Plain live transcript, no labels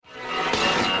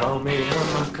call me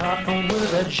on my coffin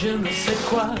with a je ne sais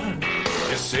quoi.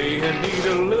 You say you need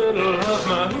a little of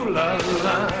my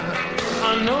ooh-la-la.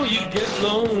 I know you get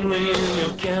lonely in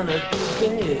your Canada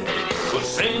bed. But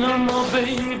say no more,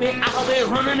 baby, I'll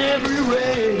be running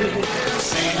everywhere.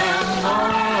 Say no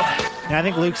more. Yeah, I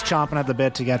think Luke's chomping at the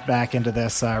bit to get back into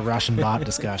this Russian bot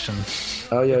discussion.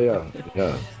 Oh,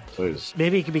 yeah. Please.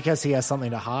 Maybe because he has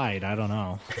something to hide. I don't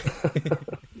know.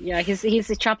 Yeah, he's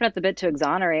chomping at the bit to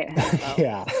exonerate himself.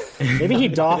 Yeah. Maybe he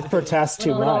doth protest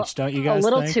too much, don't you guys A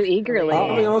little think? too eagerly.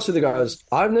 I'll be honest with you guys.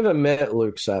 I've never met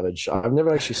Luke Savage. I've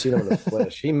never actually seen him in the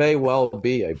flesh. He may well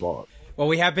be a bot. Well,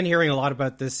 we have been hearing a lot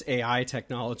about this AI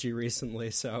technology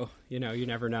recently, so, you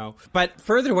never know. But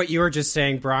further to what you were just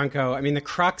saying, Branko, I mean, the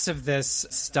crux of this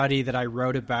study that I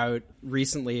wrote about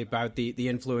recently about the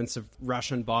influence of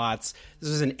Russian bots, this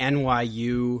was an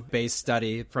NYU-based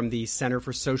study from the Center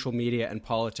for Social Media and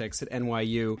Politics at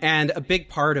NYU. And a big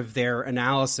part of their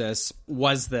analysis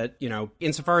was that,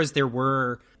 insofar as there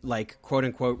were like quote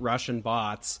unquote Russian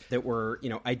bots that were,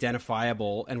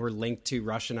 identifiable and were linked to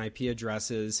Russian IP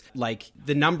addresses, like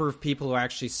the number of people who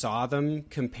actually saw them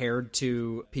compared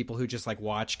to people who just like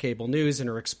watch cable news and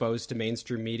are exposed to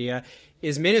mainstream media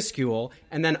is minuscule.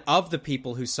 And then of the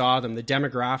people who saw them, the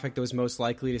demographic that was most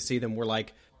likely to see them were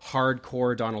like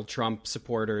hardcore Donald Trump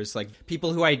supporters, like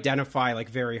people who identify like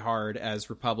very hard as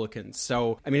Republicans.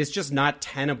 So, I mean, it's just not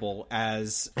tenable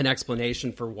as an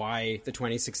explanation for why the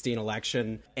 2016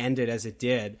 election ended as it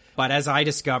did. But as I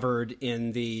discovered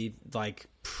in the like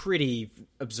pretty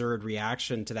absurd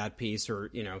reaction to that piece, or,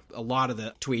 a lot of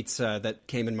the tweets that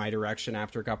came in my direction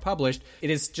after it got published, it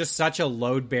is just such a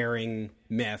load-bearing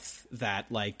myth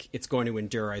that like it's going to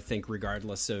endure, I think,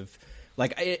 regardless of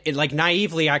like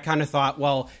naively, I kind of thought,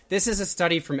 well, this is a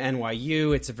study from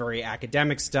NYU. It's a very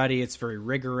academic study. It's very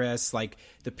rigorous. Like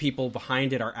the people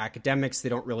behind it are academics. They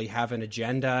don't really have an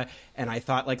agenda. And I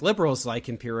thought, like, liberals like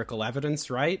empirical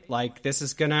evidence, right? Like this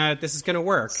is gonna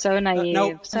work. So naive.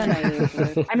 Nope. So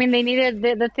naive. I mean, they needed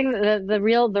the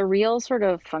real sort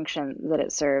of function that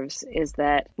it serves is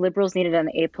that liberals needed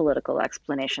an apolitical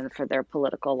explanation for their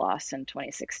political loss in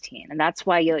 2016, and that's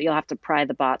why you'll have to pry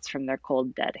the bots from their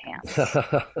cold dead hands.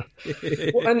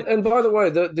 Well, and by the way,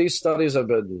 these studies have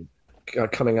been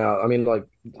coming out. I mean, like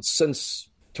since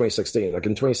 2016, like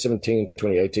in 2017,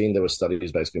 2018, there were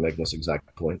studies basically making this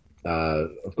exact point.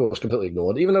 Of course, completely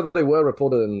ignored, even though they were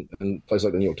reported in places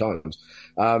like the New York Times.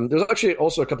 There was actually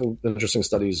also a couple of interesting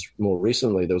studies more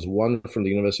recently. There was one from the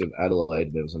University of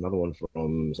Adelaide. There was another one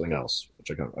from something else,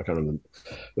 which I can't remember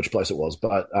which place it was.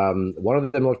 But one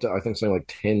of them looked at, I think, something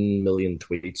like 10 million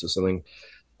tweets or something.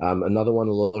 Another one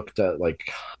looked at like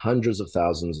hundreds of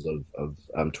thousands of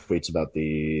tweets about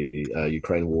the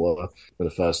Ukraine war in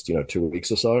the first 2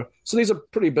 weeks or so. So these are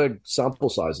pretty big sample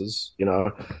sizes,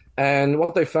 And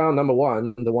what they found, number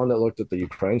one, the one that looked at the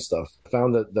Ukraine stuff,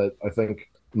 found that I think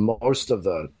most of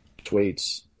the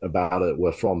tweets about it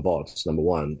were from bots, number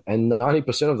one. And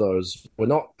 90% of those were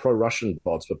not pro-Russian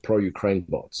bots, but pro-Ukraine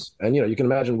bots. And, you can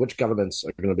imagine which governments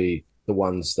are going to be the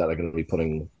ones that are going to be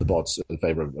putting the bots in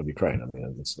favor of Ukraine. I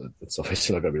mean, it's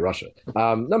obviously not going to be Russia.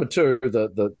 Number two,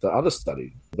 the other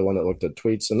study, the one that looked at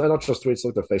tweets, and not just tweets,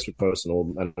 looked at Facebook posts and all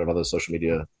manner of other social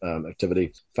media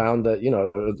activity, found that,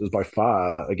 it was by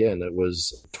far, again, it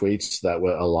was tweets that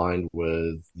were aligned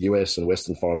with US and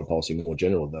Western foreign policy more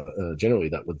generally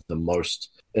that were the most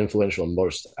influential and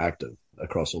most active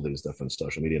across all these different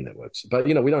social media networks. But,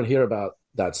 we don't hear about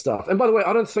that stuff. And by the way,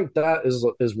 I don't think that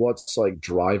is what's like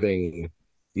driving,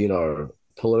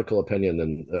 political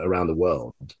opinion around the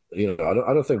world. I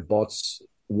don't think bots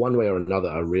one way or another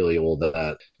are really all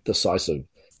that decisive.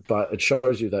 But it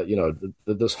shows you that,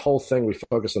 this whole thing, we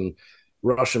focus on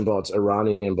Russian bots,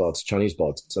 Iranian bots, Chinese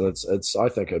bots, and it's I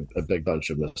think, a big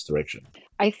bunch of misdirection.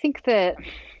 I think that,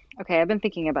 okay, I've been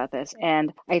thinking about this,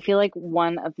 and I feel like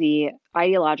one of the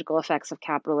ideological effects of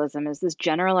capitalism is this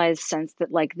generalized sense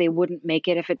that like they wouldn't make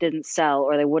it if it didn't sell,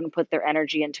 or they wouldn't put their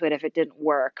energy into it if it didn't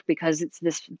work, because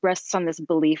this rests on this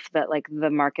belief that like the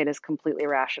market is completely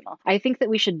rational. I think that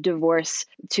we should divorce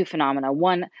two phenomena.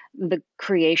 One, the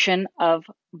creation of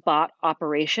bot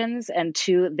operations, and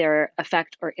two, their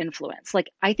effect or influence. Like,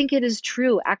 I think it is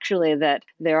true, actually, that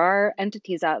there are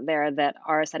entities out there that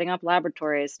are setting up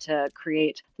laboratories to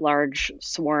create large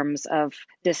swarms of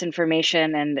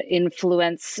disinformation and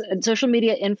influence, and social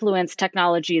media influence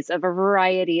technologies of a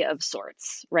variety of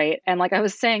sorts, right? And like I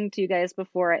was saying to you guys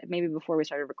before, maybe before we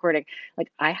started recording, like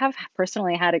I have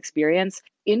personally had experience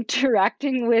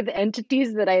interacting with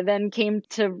entities that I then came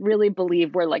to really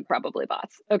believe were like probably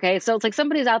bots. Okay. So it's like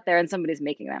somebody's out there and somebody's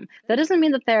making them. That doesn't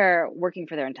mean that they're working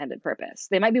for their intended purpose.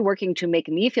 They might be working to make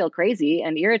me feel crazy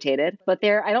and irritated, but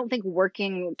they're, I don't think,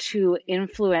 working to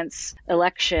influence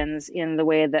elections in the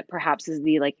way that perhaps is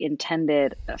the like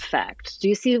intended effect. Do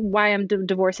you see why I'm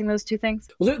divorcing those two things?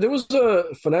 Well, there was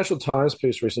a Financial Times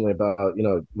piece recently about,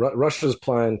 Russia's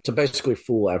plan to basically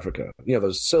fool Africa.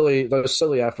 Those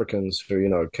silly Africans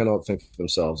who, cannot think for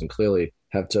themselves and clearly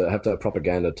have to have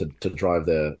propaganda to drive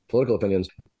their political opinions.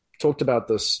 Talked about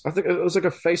this. I think it was like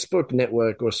a Facebook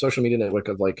network or a social media network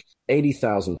of like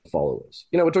 80,000 followers.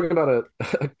 We're talking about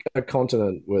a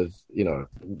continent with,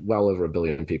 well over 1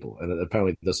 billion people. And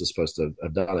apparently this is supposed to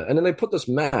have done it. And then they put this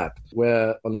map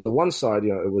where on the one side,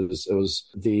 it was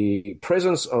the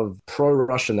presence of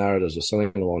pro-Russian narratives or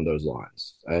something along those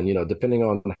lines. And, depending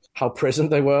on how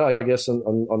present they were, I guess,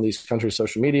 on these countries'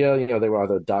 social media, they were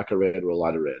either darker red or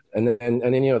lighter red. And then,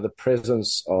 the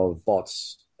presence of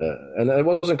bots. And it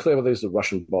wasn't clear whether these were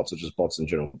Russian bots or just bots in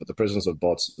general, but the presence of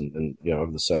bots in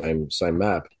over the same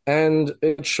map. And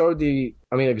it showed the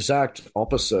exact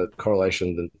opposite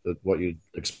correlation than what you'd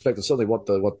expect. And certainly what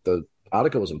the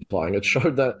article was implying. It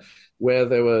showed that where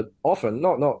there were often,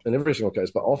 not in every single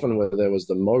case, but often where there was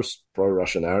the most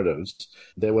pro-Russian narratives,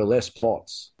 there were less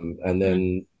bots. And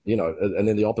then and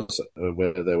then the opposite,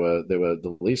 where there were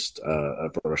the least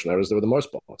pro-Russian narratives, there were the most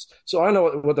bots. So I know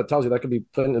what that tells you. That could be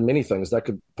put in many things. That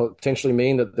could potentially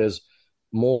mean that there's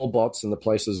more bots in the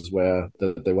places where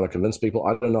they want to convince people.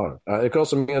 I don't know. It could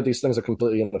also mean that these things are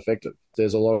completely ineffective.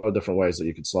 There's a lot of different ways that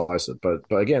you could slice it. But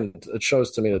again, it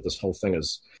shows to me that this whole thing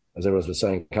is, as everyone's been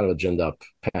saying, kind of a ginned up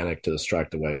panic to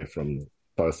distract away from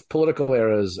both political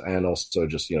errors and also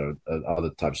just, other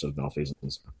types of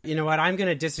malfeasance. You know what? I'm going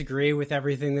to disagree with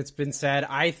everything that's been said.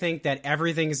 I think that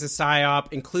everything is a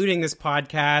psyop, including this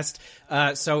podcast.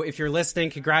 So if you're listening,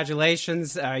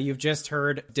 congratulations. You've just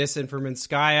heard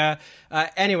Disinformantskaya.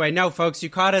 Anyway, no, folks, you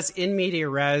caught us in media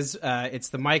res. It's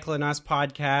the Michael and Us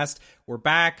podcast. We're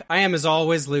back. I am, as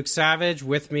always, Luke Savage.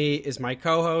 With me is my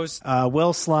co-host,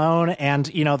 Will Sloan. And,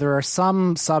 there are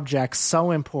some subjects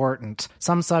so important,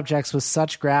 some subjects with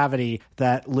such gravity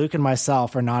that Luke and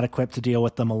myself are not equipped to deal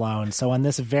with them alone. So in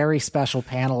this very special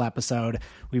panel episode,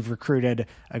 we've recruited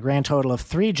a grand total of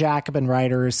 3 Jacobin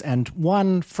writers and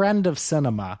 1 friend of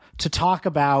cinema to talk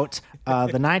about the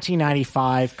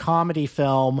 1995 comedy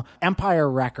film Empire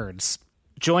Records.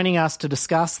 Joining us to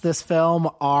discuss this film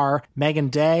are Megan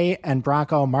Day and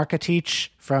Branko Marcetic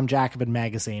from Jacobin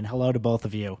Magazine. Hello to both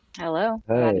of you. Hello.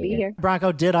 Glad to be here.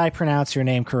 Branko, did I pronounce your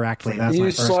name correctly? That's my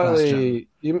first question.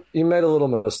 You made a little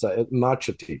mistake.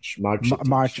 Marcetic.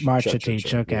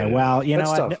 Marcetic. Okay. Yeah.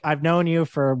 Well, I've known you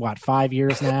for 5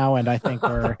 years now, and I think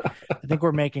we're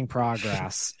making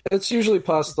progress. It's usually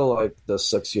past the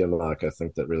 6-year mark. I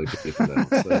think that really people know.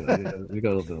 So we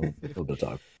got a little bit of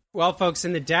time. Well, folks,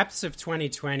 in the depths of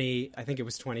 2020, I think it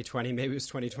was 2020, maybe it was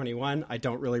 2021. I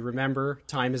don't really remember.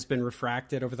 Time has been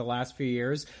refracted over the last few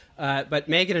years. But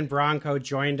Megan and Branko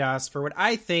joined us for what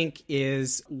I think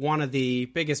is one of the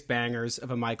biggest bangers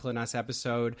of a Michael and Us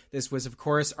episode. This was, of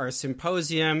course, our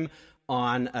symposium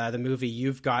on the movie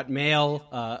You've Got Mail,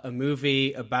 a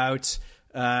movie about...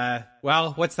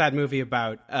 what's that movie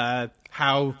about?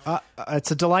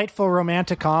 It's a delightful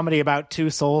romantic comedy about 2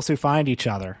 souls who find each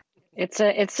other. It's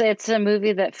a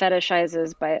movie that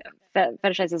fetishizes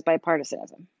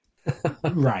bipartisanism.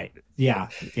 Right. Yeah.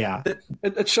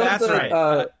 It shows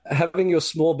that having your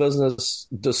small business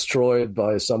destroyed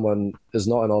by someone is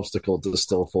not an obstacle to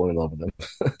still falling in love with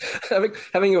them.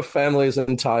 having your family's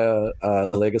entire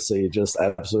legacy just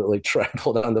absolutely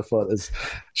trampled underfoot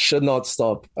should not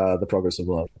stop the progress of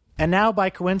love. And now, by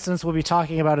coincidence, we'll be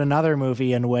talking about another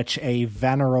movie in which a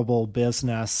venerable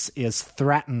business is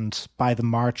threatened by the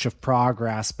march of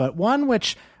progress, but one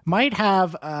which might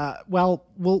have,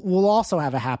 we'll also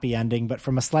have a happy ending, but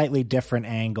from a slightly different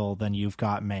angle than You've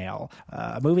Got Mail,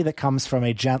 a movie that comes from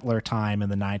a gentler time in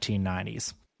the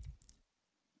 1990s.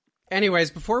 Anyways,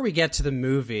 before we get to the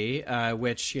movie,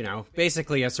 which,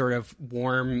 basically a sort of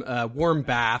warm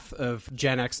bath of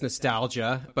Gen X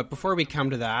nostalgia, but before we come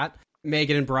to that,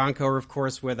 Megan and Branko are, of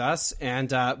course, with us, and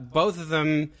both of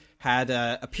them had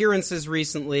appearances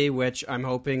recently, which I'm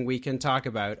hoping we can talk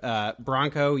about.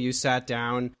 Branko, you sat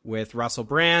down with Russell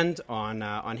Brand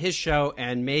on his show,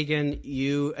 and Megan,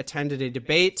 you attended a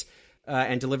debate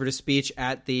and delivered a speech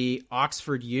at the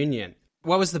Oxford Union.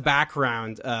 What was the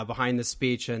background behind the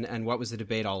speech, and what was the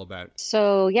debate all about?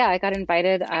 So, yeah, I got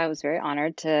invited. I was very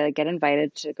honored to get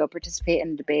invited to go participate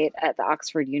in a debate at the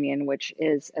Oxford Union, which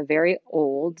is a very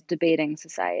old debating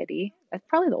society. It's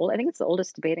probably I think it's the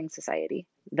oldest debating society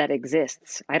that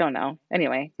exists. I don't know.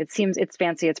 Anyway, it's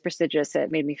fancy, it's prestigious.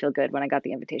 It made me feel good when I got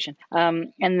the invitation.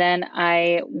 And then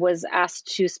I was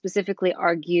asked to specifically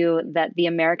argue that the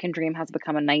American dream has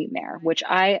become a nightmare, which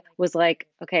I was like,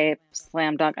 okay,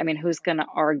 slam dunk. I mean, who's going to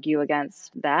argue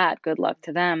against that? Good luck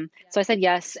to them. So I said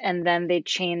yes. And then they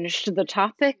changed the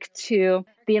topic to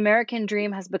the American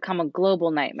dream has become a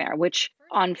global nightmare, which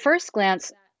on first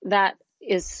glance, that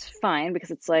is fine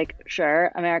because it's like,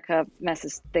 sure, America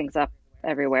messes things up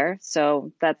everywhere.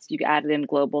 So you added in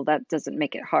global, that doesn't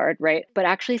make it hard, right? But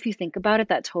actually, if you think about it,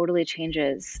 that totally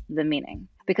changes the meaning.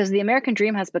 Because the American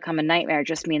dream has become a nightmare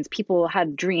just means people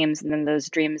had dreams and then those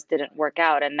dreams didn't work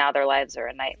out and now their lives are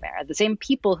a nightmare. The same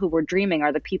people who were dreaming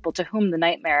are the people to whom the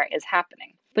nightmare is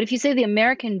happening. But if you say the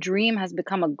American dream has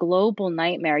become a global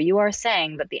nightmare, you are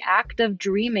saying that the act of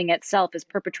dreaming itself is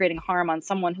perpetrating harm on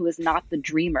someone who is not the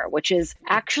dreamer, which is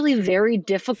actually very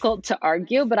difficult to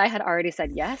argue. But I had already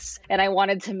said yes. And I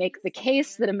wanted to make the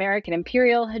case that American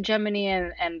imperial hegemony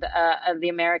and the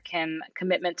American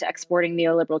commitment to exporting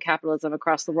neoliberal capitalism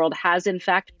across the world has in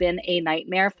fact been a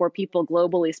nightmare for people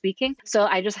globally speaking. So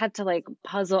I just had to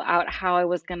puzzle out how I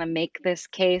was going to make this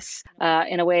case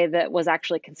in a way that was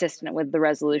actually consistent with the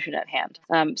resolution at hand.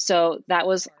 So that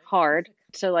was hard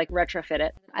to retrofit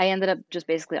it. I ended up just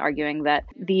basically arguing that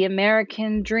the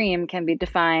American dream can be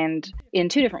defined in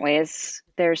two different ways.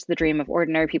 There's the dream of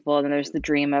ordinary people, and then there's the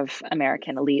dream of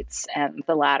American elites. And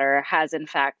the latter has, in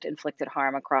fact, inflicted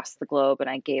harm across the globe. And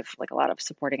I gave a lot of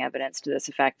supporting evidence to this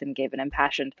effect and gave an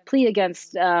impassioned plea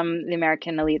against the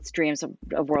American elites' dreams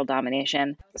of world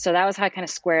domination. So that was how I kind of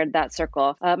squared that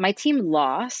circle. My team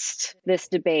lost this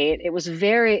debate. It was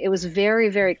very,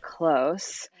 very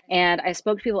close. And I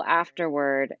spoke to people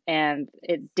afterward, and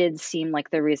it did seem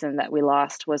like the reason that we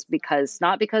lost was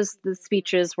not because the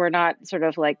speeches were not sort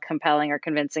of compelling or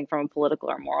convincing from a political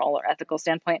or moral or ethical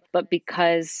standpoint, but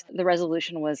because the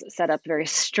resolution was set up very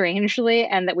strangely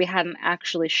and that we hadn't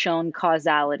actually shown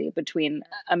causality between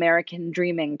American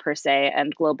dreaming per se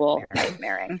and global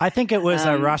nightmaring. I think it was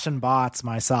Russian bots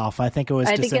myself. I think it was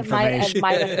disinformation. It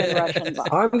might have been Russian bots.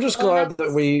 I'm just glad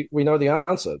that we know the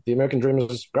answer. The American dream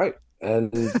is great.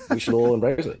 And we should all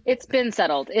embrace it. It's been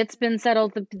settled.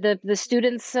 The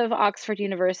students of Oxford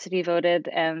University voted,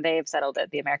 and they've settled it.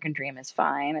 The American dream is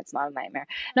fine. It's not a nightmare.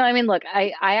 No, I mean, look,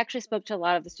 I actually spoke to a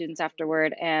lot of the students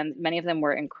afterward, and many of them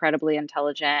were incredibly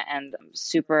intelligent and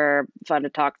super fun to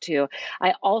talk to.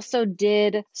 I also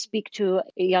did speak to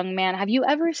a young man. Have you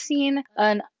ever seen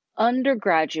an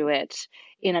undergraduate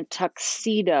in a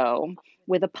tuxedo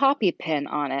with a poppy pin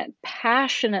on it,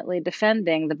 passionately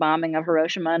defending the bombing of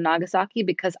Hiroshima and Nagasaki?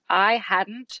 Because I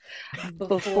hadn't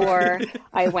before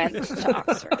I went to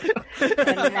Oxford.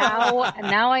 And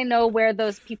now I know where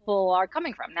those people are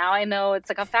coming from. Now I know it's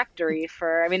a factory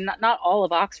for, not all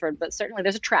of Oxford, but certainly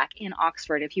there's a track in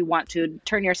Oxford. If you want to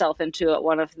turn yourself into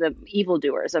one of the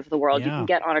evildoers of the world, You can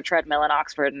get on a treadmill in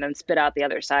Oxford and then spit out the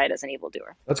other side as an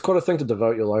evildoer. That's quite a thing to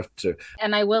devote your life to.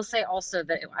 And I will say also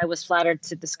that I was flattered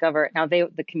to discover, now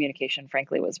the communication,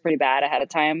 frankly, was pretty bad ahead of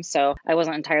time. So I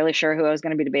wasn't entirely sure who I was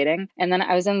going to be debating. And then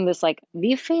I was in this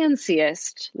the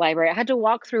fanciest library. I had to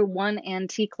walk through one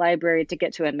antique library to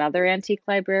get to another antique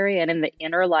library. And in the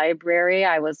inner library,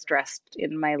 I was dressed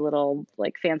in my little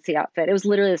fancy outfit. It was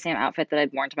literally the same outfit that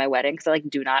I'd worn to my wedding because I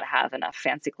do not have enough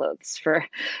fancy clothes for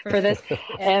this.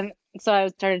 And so I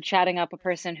started chatting up a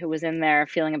person who was in there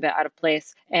feeling a bit out of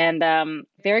place, and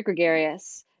very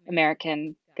gregarious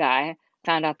American guy.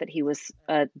 Found out that he was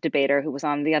a debater who was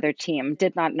on the other team,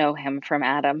 did not know him from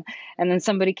Adam. And then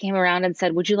somebody came around and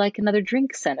said, "Would you like another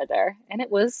drink, Senator?" And it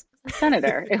was a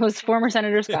senator. It was former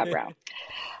Senator Scott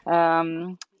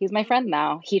Brown. He's my friend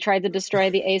now. He tried to destroy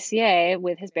the ACA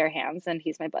with his bare hands, and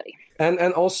he's my buddy.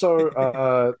 And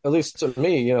also, at least to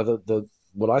me, the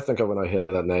what I think of when I hear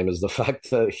that name is the fact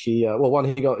that he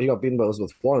got beaten by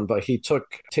Elizabeth Warren, but he took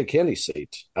Ted Kennedy's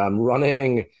seat,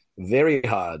 running very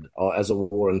hard as a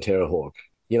war and terror hawk.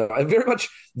 Very much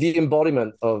the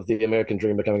embodiment of the American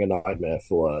dream becoming a nightmare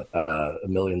for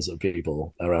millions of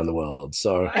people around the world.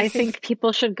 So I think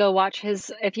people should go watch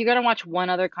his, if you're going to watch one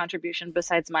other contribution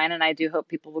besides mine, and I do hope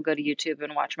people will go to YouTube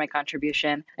and watch my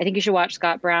contribution, I think you should watch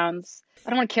Scott Brown's. I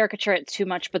don't want to caricature it too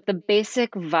much, but the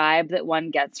basic vibe that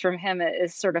one gets from him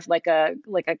is sort of like a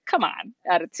come on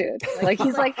attitude.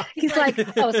 He's like,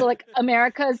 oh, so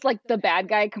America is the bad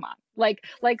guy. Come on.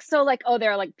 Oh,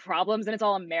 there are problems and it's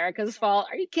all America's fault.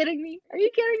 Are you kidding me?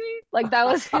 That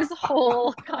was his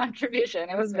whole contribution.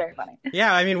 It was very funny.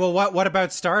 Yeah. What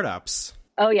about startups?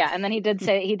 Oh, yeah. And then he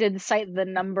did cite the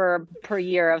number per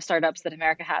year of startups that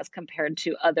America has compared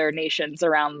to other nations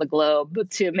around the globe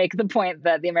to make the point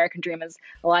that the American dream is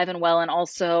alive and well. And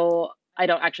also, I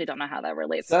don't know how that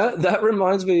relates. That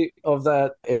reminds me of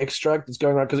that extract that's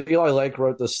going around, because Eli Lake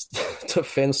wrote this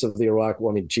defense of the Iraq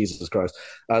War. I mean, Jesus Christ.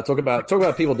 Talk about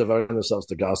people devoting themselves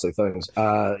to ghastly things.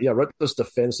 Wrote this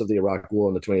defense of the Iraq War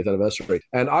on the 20th anniversary.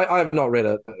 And I have not read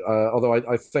it, although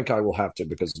I think I will have to,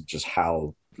 because of just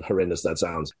how horrendous that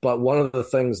sounds. But one of the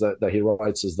things that he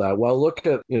writes is that, well, look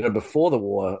at, before the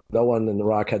war, no one in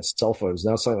Iraq had cell phones.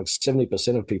 Now something like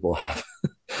 70% of people have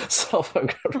cell phone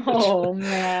coverage. Oh,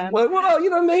 man. Well,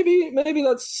 maybe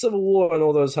that civil war and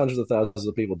all those hundreds of thousands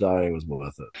of people dying was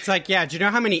worth it. It's like, yeah, do you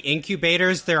know how many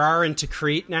incubators there are in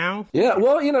Tikrit now? Yeah,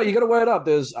 well, you got to weigh it up.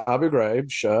 There's Abu Ghraib,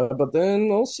 sure, but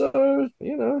then also,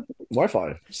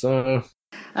 Wi-Fi. So...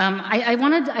 I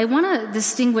want to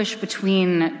distinguish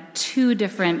between two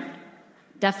different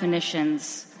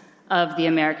definitions of the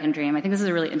American dream. I think this is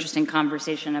a really interesting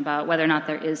conversation about whether or not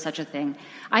there is such a thing.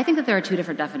 I think that there are two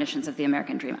different definitions of the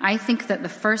American dream. I think that the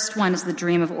first one is the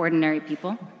dream of ordinary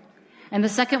people, and the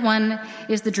second one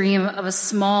is the dream of a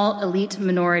small elite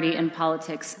minority in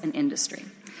politics and industry.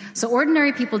 So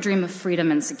ordinary people dream of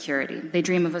freedom and security. They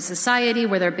dream of a society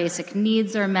where their basic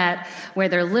needs are met, where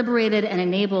they're liberated and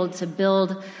enabled to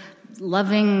build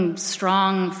loving,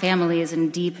 strong families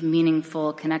and deep,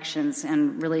 meaningful connections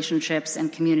and relationships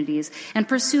and communities, and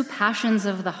pursue passions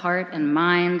of the heart and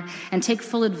mind, and take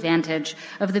full advantage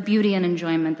of the beauty and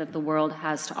enjoyment that the world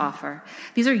has to offer.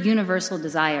 These are universal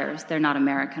desires. They're not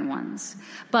American ones.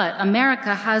 But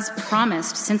America has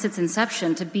promised since its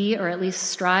inception to be, or at least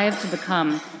strive to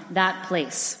become, that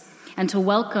place, and to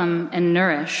welcome and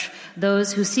nourish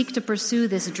those who seek to pursue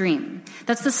this dream.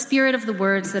 That's the spirit of the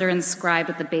words that are inscribed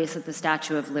at the base of the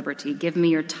Statue of Liberty. Give me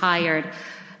your tired,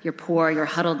 your poor, your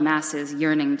huddled masses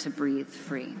yearning to breathe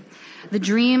free. The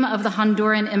dream of the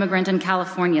Honduran immigrant in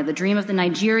California, the dream of the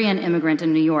Nigerian immigrant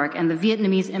in New York, and the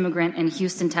Vietnamese immigrant in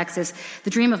Houston, Texas, the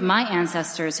dream of my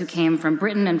ancestors who came from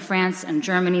Britain and France and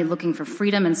Germany looking for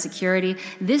freedom and security.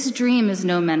 This dream is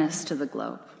no menace to the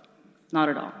globe. Not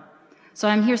at all. So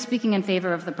I'm here speaking in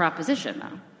favor of the proposition,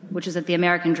 though, which is that the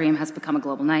American dream has become a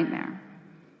global nightmare.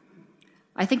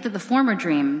 I think that the former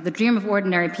dream, the dream of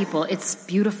ordinary people, it's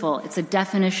beautiful. It's a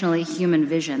definitionally human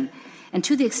vision. And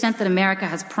to the extent that America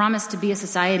has promised to be a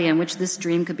society in which this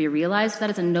dream could be realized, that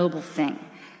is a noble thing.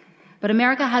 But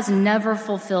America has never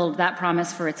fulfilled that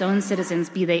promise for its own citizens,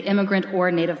 be they immigrant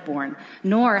or native-born,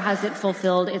 nor has it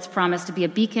fulfilled its promise to be a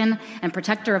beacon and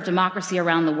protector of democracy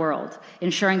around the world,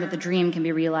 ensuring that the dream can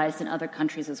be realized in other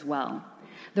countries as well.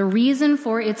 The reason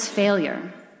for its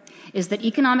failure is that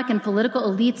economic and political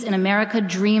elites in America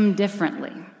dream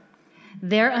differently.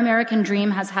 Their American dream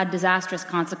has had disastrous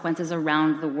consequences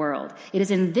around the world. It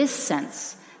is in this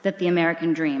sense that the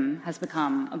American dream has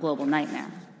become a global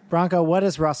nightmare. Branko, what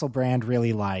is Russell Brand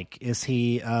really like? Is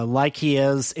he like he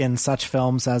is in such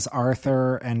films as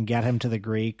Arthur and Get Him to the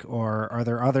Greek, or are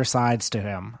there other sides to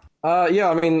him? Yeah,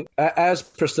 I mean, as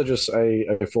prestigious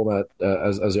a format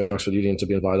as the Oxford Union to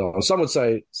be invited on, some would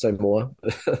say more.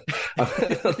 I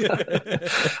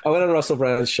went on Russell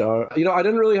Brand's show. I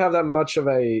didn't really have that much of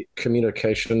a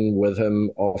communication with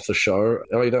him off the show.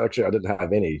 I mean, actually, I didn't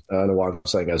have any. I don't know why I'm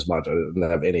saying as much. I didn't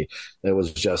have any. It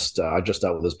was just, I just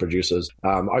dealt with his producers.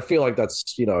 I feel like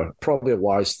that's, probably a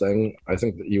wise thing. I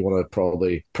think that you want to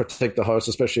probably protect the host,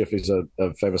 especially if he's a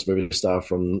famous movie star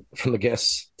from the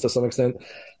guests to some extent.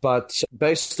 But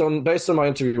based on my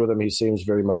interview with him, he seems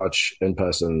very much in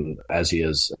person as he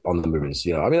is on the movies.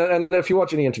 I mean, and if you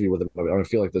watch any interview with him, I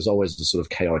feel like there's always this sort of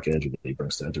chaotic energy that he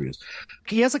brings to interviews.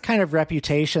 He has a kind of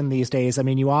reputation these days. I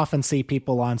mean, you often see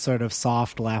people on sort of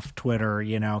soft left Twitter,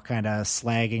 kind of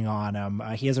slagging on him.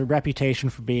 He has a reputation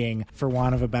for being, for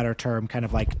want of a better term, kind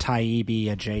of like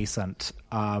Taibbi adjacent.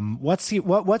 What's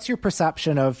your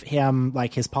perception of him,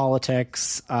 like his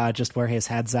politics, just where his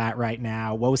head's at right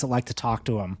now? What was it like to talk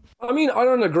to him? I mean, I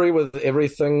don't agree with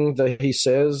everything that he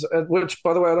says, which,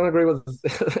 by the way, I don't agree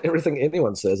with everything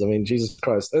anyone says. I mean, Jesus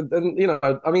Christ. And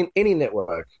I mean, any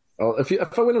network.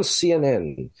 If I went on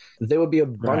CNN, there would be a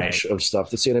bunch of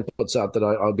stuff that CNN puts out that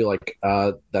I'll be like,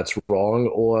 that's wrong,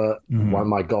 or, oh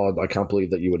my God, I can't believe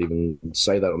that you would even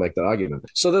say that or make that argument.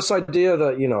 So this idea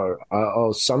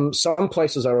that, some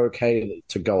places are okay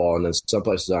to go on and some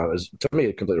places aren't is, to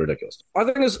me, completely ridiculous. I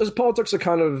think his politics are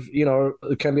kind of,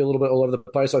 it can be a little bit all over the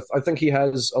place. I think he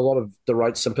has a lot of the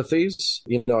right sympathies.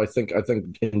 I think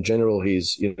in general,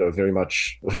 he's, very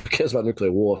much cares about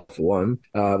nuclear war, for one,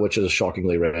 which is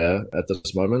shockingly rare at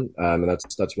this moment, and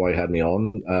that's why he had me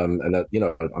on, and that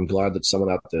I'm glad that someone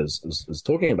out there is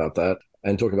talking about that.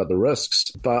 and talking about the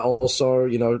risks, but also,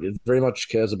 it very much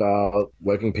cares about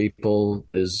working people,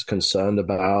 is concerned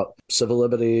about civil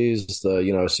liberties,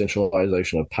 the,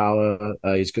 centralization of power.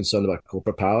 He's concerned about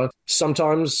corporate power.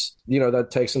 Sometimes, that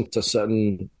takes him to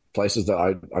certain places that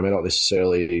I may not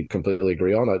necessarily completely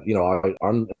agree on.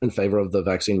 I'm in favor of the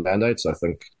vaccine mandates. I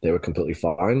think they were completely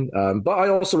fine. But I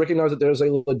also recognize that there's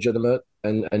a legitimate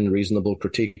and reasonable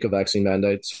critique of vaccine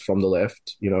mandates from the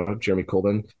left. Jeremy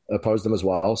Corbyn opposed them as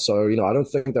well. So, I don't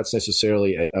think that's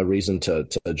necessarily a reason to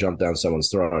jump down someone's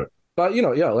throat. But,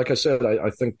 like I said, I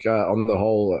think on the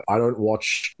whole, I don't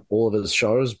watch all of his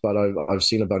shows, but I've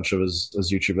seen a bunch of his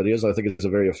YouTube videos. I think he's a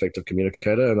very effective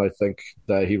communicator, and I think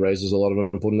that he raises a lot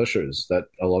of important issues that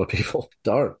a lot of people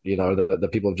don't, that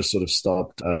people have just sort of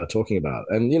stopped talking about.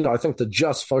 And, I think to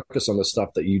just focus on the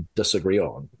stuff that you disagree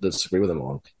with him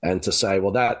on, and to say,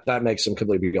 well, that makes him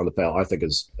completely beyond the pale, I think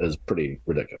is pretty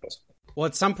ridiculous. Well,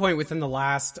 at some point within the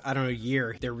last,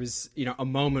 year, there was, a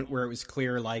moment where it was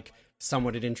clear, like,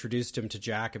 someone had introduced him to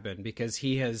Jacobin, because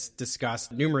he has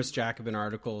discussed numerous Jacobin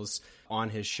articles on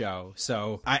his show.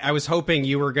 So I was hoping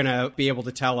you were going to be able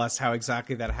to tell us how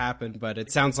exactly that happened, but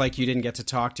it sounds like you didn't get to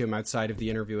talk to him outside of the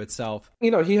interview itself. He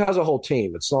has a whole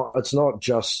team. It's not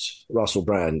just Russell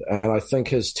Brand. And I think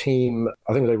his team,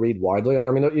 I think they read widely.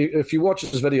 I mean, if you watch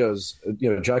his videos,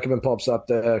 Jacobin pops up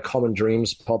there, Common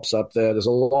Dreams pops up there. There's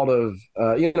a lot of,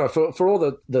 for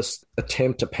all this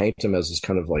attempt to paint him as this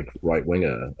kind of like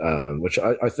right-winger, which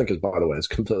I think is, by the way, is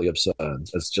completely absurd.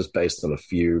 It's just based on a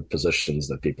few positions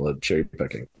that people are cherry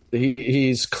picking.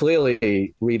 He's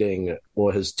clearly reading,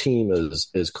 or his team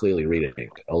is clearly reading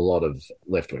a lot of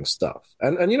left-wing stuff.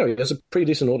 And he has a pretty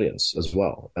decent audience as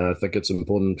well. And I think it's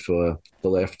important for the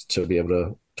left to be able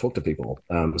to talk to people,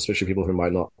 especially people who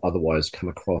might not otherwise come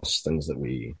across things that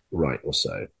we write or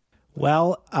say.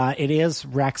 Well, it is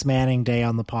Rex Manning Day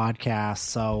on the podcast,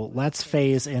 so let's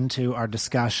phase into our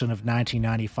discussion of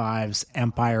 1995's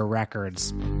Empire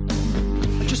Records.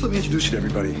 Just let me introduce you to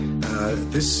everybody.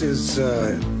 This is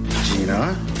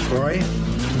Gina, Corey,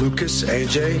 Lucas,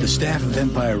 AJ. The staff of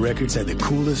Empire Records had the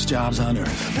coolest jobs on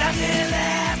earth.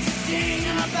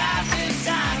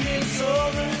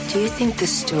 Do you think the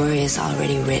story is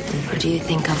already written, or do you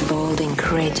think a bold and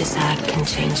courageous act can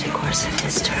change the course of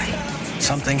history?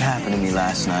 Something happened to me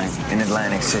last night in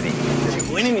Atlantic City. Did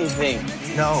you win anything?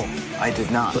 No, I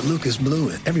did not. But Lucas blew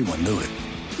it. Everyone knew it.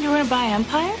 You want to buy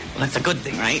Empire? Well, that's a good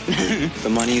thing, right? The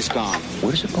money is gone.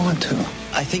 Where's it going to?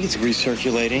 I think it's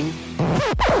recirculating.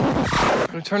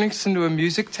 We're turning this into a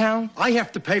music town? I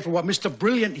have to pay for what Mr.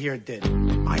 Brilliant here did.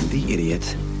 I'm the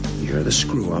idiot. You're the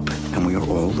screw-up, and we are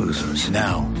all losers.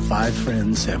 Now, 5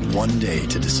 friends have one day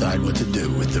to decide what to do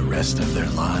with the rest of their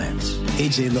lives.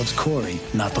 AJ loves Corey,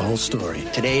 not the whole story.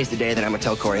 Today is the day that I'm gonna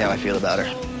tell Corey how I feel about her.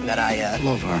 That I,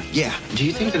 love her. Yeah. Do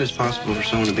you think that it's possible for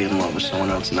someone to be in love with someone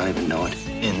else and not even know it?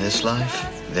 In this life,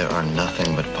 there are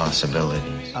nothing but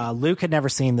possibilities. Luke had never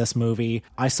seen this movie.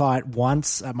 I saw it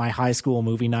once at my high school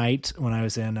movie night when I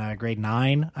was in grade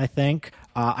 9, I think.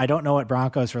 I don't know what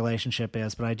Bronco's relationship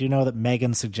is, but I do know that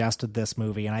Megan suggested this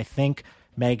movie, and I think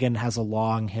Megan has a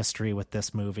long history with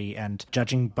this movie, and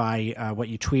judging by what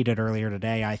you tweeted earlier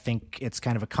today, I think it's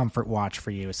kind of a comfort watch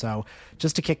for you. So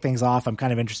just to kick things off, I'm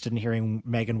kind of interested in hearing,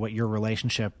 Megan, what your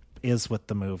relationship is with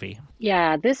the movie.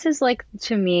 Yeah, this is like,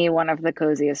 to me, one of the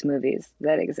coziest movies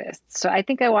that exists. So I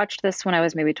think I watched this when I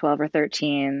was maybe 12 or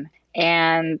 13,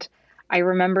 and I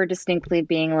remember distinctly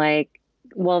being like,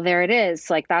 well, there it is.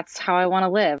 Like, that's how I want to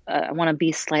live. I want to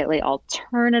be slightly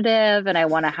alternative, and I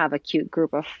want to have a cute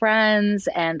group of friends.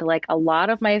 And like a lot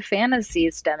of my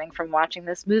fantasies stemming from watching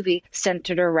this movie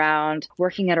centered around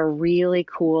working at a really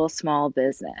cool small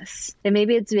business. And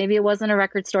maybe it wasn't a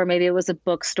record store, maybe it was a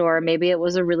bookstore, maybe it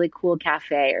was a really cool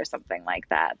cafe or something like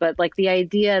that. But like the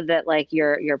idea that like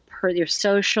your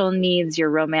social needs, your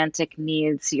romantic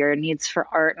needs, your needs for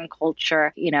art and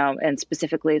culture, and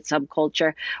specifically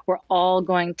subculture, were all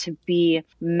going to be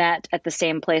met at the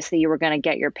same place that you were going to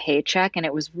get your paycheck. And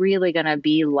it was really going to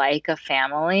be like a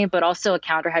family, but also a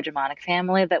counter-hegemonic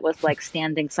family that was like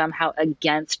standing somehow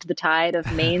against the tide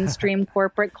of mainstream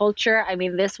corporate culture. I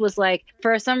mean, this was like,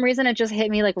 for some reason, it just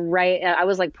hit me like right. I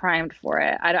was like primed for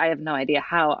it. I have no idea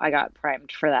how I got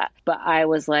primed for that, but I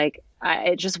was like,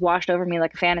 it just washed over me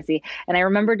like a fantasy. And I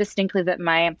remember distinctly that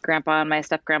my grandpa and my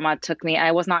step-grandma took me,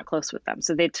 I was not close with them,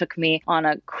 so they took me on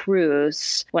a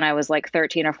cruise when I was like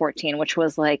 13 or 14, which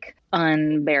was like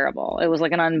unbearable. It was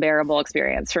like an unbearable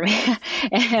experience for me.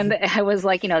 And I was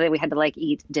like, we had to like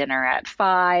eat dinner at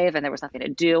 5 and there was nothing to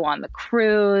do on the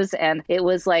cruise. And it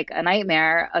was like a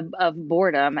nightmare of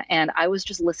boredom. And I was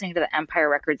just listening to the Empire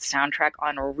Records soundtrack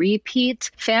on repeat,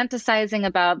 fantasizing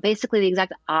about basically the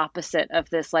exact opposite of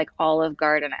this like Olive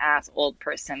Garden ass old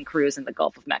person cruise in the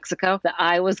Gulf of Mexico, that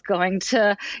I was going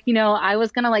to, I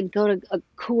was going to like go to a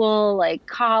cool like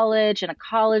college in a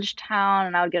college town,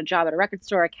 and I would get a job at a record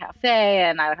store, a cafe,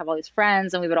 and I would have all these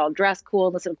friends, and we would all dress cool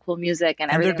and listen to cool music,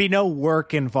 and everything. There'd be no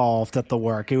work involved at the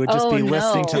work. It would just be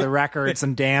listening to the records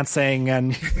and dancing.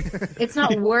 And it's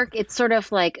not work. It's sort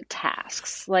of like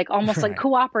tasks, like almost like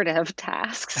cooperative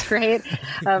tasks, right?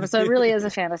 So it really is a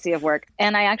fantasy of work.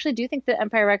 And I actually do think that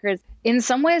Empire Records in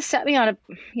some ways set me on a,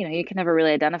 you can never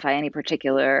really identify any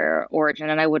particular origin,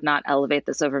 and I would not elevate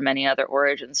this over many other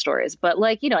origin stories, but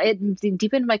like, it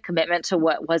deepened my commitment to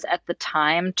what was at the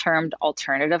time termed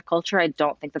alternative culture. I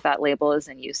don't think that label is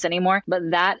in use anymore,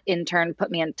 but that in turn put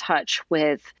me in touch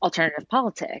with alternative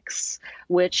politics,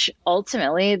 which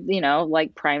ultimately,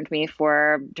 like primed me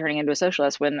for turning into a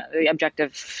socialist when the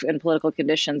objective and political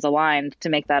conditions aligned to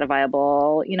make that a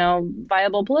viable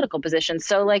political position.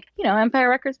 So like, Empire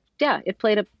Records, yeah, it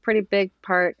played a pretty big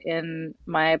part in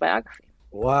my biography.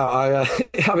 Wow,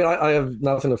 I have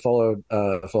nothing to follow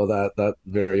that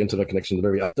very intimate connection to the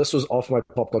movie. This was off my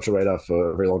pop culture radar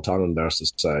for a very long time, I'm embarrassed to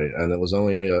say, and it was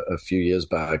only a few years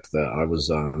back that I was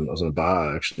in a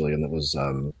bar actually, and it was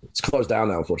it's closed down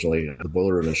now, unfortunately, the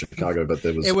Boiler Room in Chicago. But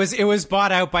it was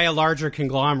bought out by a larger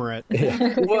conglomerate.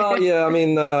 Yeah. Well, yeah, I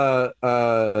mean,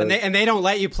 and they don't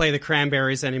let you play the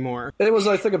Cranberries anymore. It was,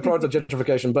 I think, a product of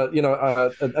gentrification, but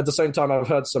at the same time, I've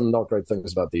heard some not great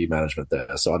things about the management there,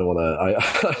 so I don't want to.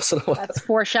 That's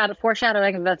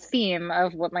foreshadowing the theme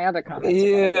of what my other comments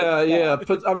are. Yeah.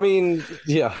 But I mean,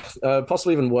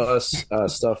 possibly even worse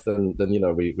stuff than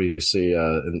we see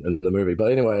in the movie.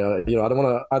 But anyway, I don't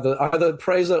want to either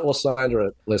praise it or slander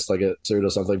it lest I get sued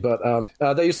or something. But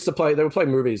they would play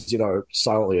movies,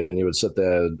 silently, and you would sit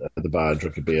there at the bar,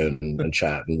 drink a beer, and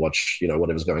chat and watch,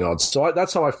 whatever's going on. So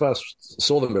that's how I first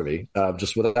saw the movie,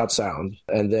 just without sound.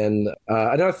 And then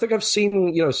and I think I've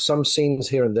seen some scenes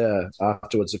here and there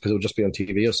afterwards because it would just be on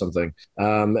TV or something.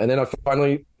 And then I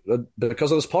finally, because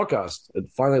of this podcast, it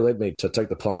finally led me to take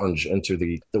the plunge into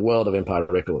the world of Empire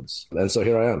Records. And so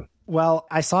here I am. Well,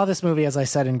 I saw this movie, as I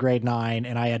said, in grade 9,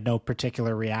 and I had no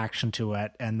particular reaction to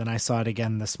it. And then I saw it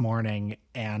again this morning.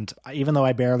 And even though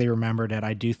I barely remembered it,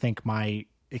 I do think my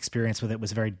experience with it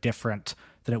was very different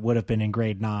than it would have been in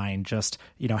grade 9. Just,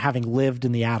 having lived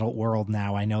in the adult world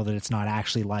now, I know that it's not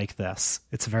actually like this.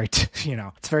 It's very,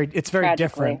 it's very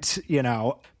different,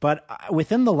 But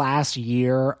within the last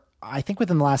year, I think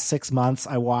within the last 6 months,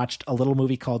 I watched a little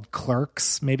movie called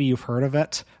Clerks. Maybe you've heard of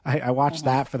it. I watched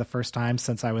that for the first time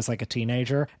since I was like a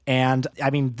teenager. And I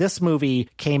mean, this movie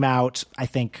came out, I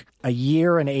think, a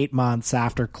year and 8 months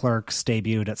after Clerks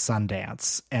debuted at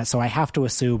Sundance. And so I have to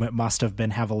assume it must have been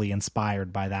heavily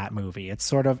inspired by that movie. It's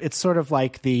sort of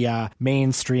like the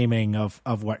mainstreaming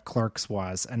of what Clerks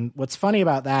was. And what's funny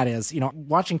about that is,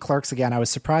 watching Clerks again, I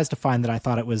was surprised to find that I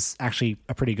thought it was actually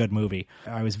a pretty good movie.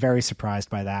 I was very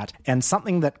surprised by that. And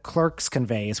something that Clerks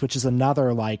conveys, which is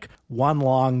another like one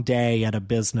long day at a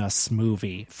business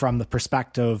movie from the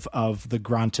perspective of the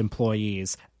grunt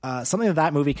employees. Something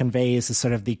that movie conveys is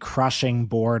sort of the crushing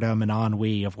boredom and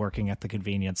ennui of working at the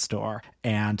convenience store.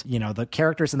 And, the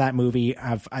characters in that movie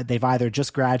they've either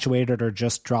just graduated or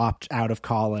just dropped out of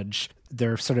college.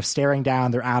 They're sort of staring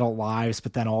down their adult lives,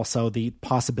 but then also the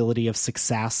possibility of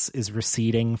success is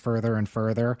receding further and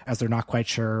further as they're not quite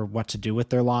sure what to do with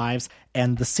their lives.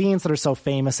 And the scenes that are so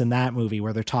famous in that movie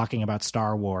where they're talking about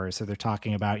Star Wars or they're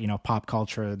talking about, pop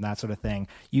culture and that sort of thing,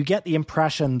 you get the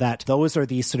impression that those are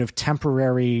these sort of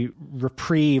temporary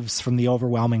reprieves from the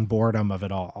overwhelming boredom of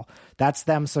it all. That's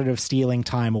them sort of stealing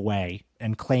time away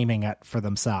and claiming it for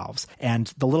themselves.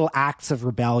 And the little acts of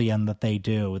rebellion that they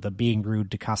do, the being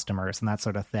rude to customers and that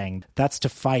sort of thing, that's to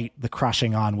fight the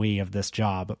crushing ennui of this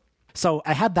job. So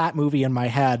I had that movie in my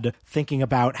head thinking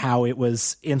about how it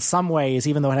was, in some ways,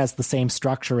 even though it has the same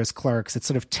structure as Clerks, it's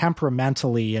sort of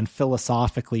temperamentally and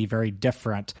philosophically very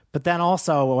different. But then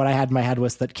also what I had in my head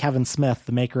was that Kevin Smith,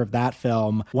 the maker of that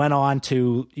film, went on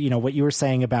to, what you were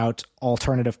saying about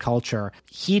alternative culture.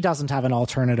 He doesn't have an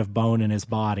alternative bone in his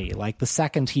body. Like the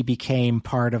second he became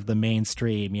part of the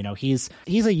mainstream, he's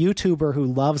a YouTuber who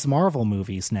loves Marvel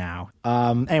movies now.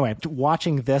 Anyway,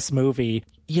 watching this movie,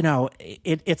 you know,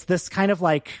 it's this kind of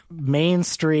like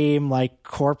mainstream, like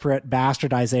corporate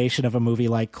bastardization of a movie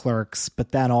like Clerks.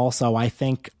 But then also, I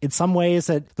think in some ways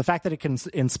that the fact that it can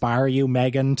inspire you,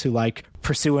 Megan, to like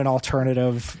pursue an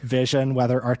alternative vision,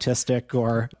 whether artistic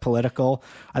or political,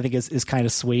 I think is kind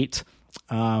of sweet.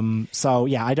 So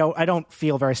yeah, I don't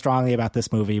feel very strongly about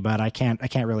this movie, but I can't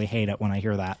really hate it when I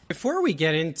hear that. Before we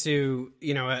get into,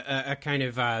 you know, a kind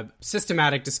of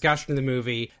systematic discussion of the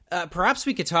movie, perhaps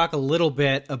we could talk a little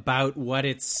bit about what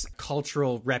its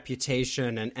cultural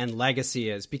reputation and legacy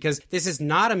is, because this is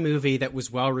not a movie that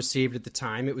was well received at the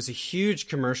time. It was a huge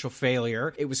commercial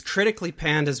failure. It was critically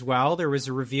panned as well. There was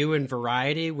a review in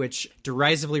Variety which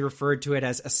derisively referred to it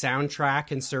as a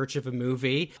soundtrack in search of a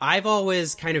movie. I've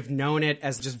always kind of known it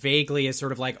as just vaguely as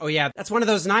sort of like, oh yeah, that's one of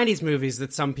those 90s movies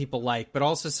that some people like, but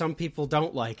also some people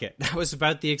don't like it. That was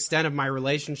about the extent of my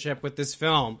relationship with this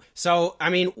film. So, I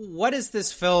mean, what is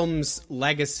this film's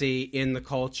legacy in the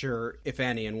culture, if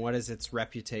any, and what is its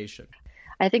reputation?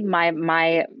 I think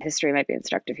my history might be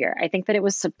instructive here. I think that it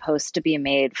was supposed to be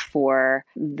made for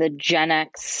the Gen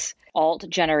X alt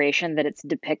generation that it's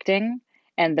depicting,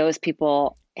 and those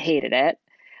people hated it.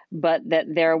 But that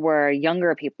there were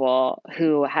younger people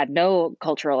who had no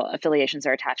cultural affiliations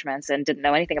or attachments and didn't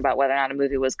know anything about whether or not a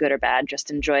movie was good or bad,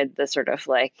 just enjoyed the sort of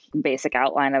like basic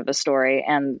outline of the story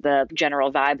and the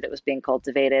general vibe that was being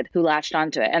cultivated, who latched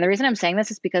onto it. And the reason I'm saying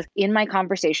this is because in my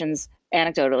conversations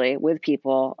anecdotally with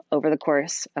people over the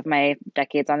course of my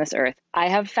decades on this earth, I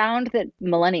have found that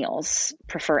millennials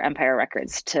prefer Empire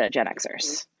Records to Gen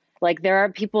Xers. Like, there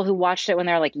are people who watched it when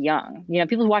they were like young, you know,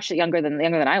 people who watched it younger than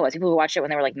I was, people who watched it when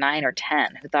they were like 9 or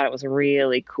 10, who thought it was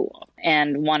really cool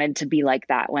and wanted to be like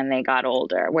that when they got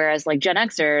older. Whereas like Gen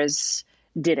Xers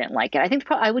didn't like it. I think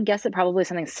I would guess that probably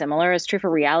something similar is true for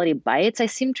Reality Bites. I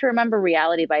seem to remember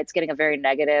Reality Bites getting a very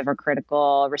negative or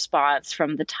critical response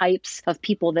from the types of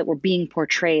people that were being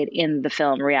portrayed in the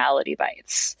film Reality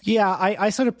Bites. Yeah, I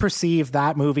sort of perceive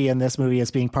that movie and this movie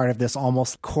as being part of this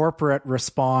almost corporate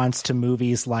response to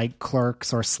movies like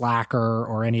Clerks or Slacker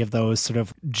or any of those sort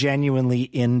of genuinely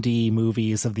indie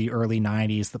movies of the early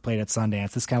 90s that played at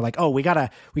Sundance. It's kind of like, oh, we gotta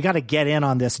get in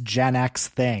on this Gen X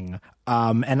thing.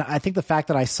 And I think the fact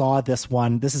that I saw this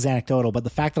is anecdotal, but the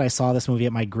fact that I saw this movie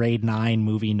at my grade 9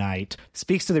 movie night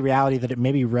speaks to the reality that it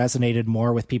maybe resonated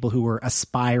more with people who were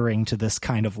aspiring to this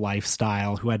kind of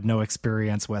lifestyle, who had no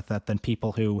experience with it, than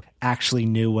people who actually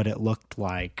knew what it looked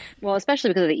like. Well,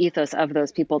 especially because of the ethos of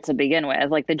those people to begin with.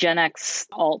 Like the Gen X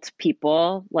alt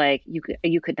people, like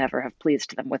you could never have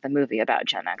pleased them with a movie about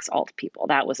Gen X alt people.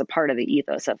 That was a part of the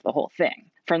ethos of the whole thing.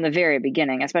 From the very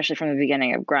beginning, especially from the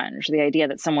beginning of grunge, the idea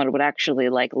that someone would actually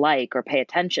like or pay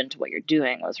attention to what you're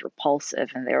doing was repulsive,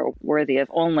 and they were worthy of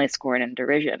only scorn and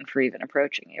derision for even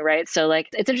approaching you, right? So like,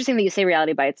 it's interesting that you say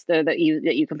Reality Bites, though, that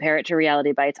you compare it to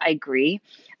Reality Bites. I agree.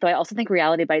 Though I also think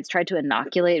Reality Bites tried to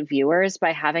inoculate viewers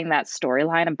by having that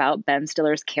storyline about Ben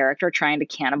Stiller's character trying to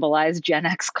cannibalize Gen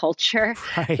X culture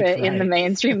in the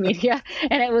mainstream media.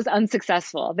 And it was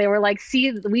unsuccessful. They were like,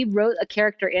 see, we wrote a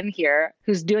character in here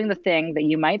who's doing the thing that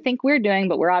you might think we're doing,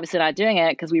 but we're obviously not doing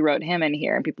it because we wrote him in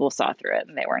here, and people saw through it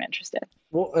and they weren't interested.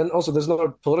 Well, and also there's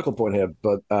no political point here,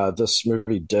 but this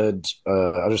movie did,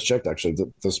 I just checked actually,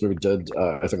 this movie did,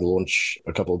 I think, launch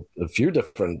a few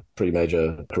different pretty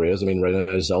major careers. I mean, Renee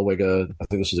Zellweger, I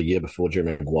think this was a year before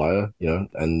Jerry Maguire, you know,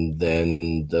 and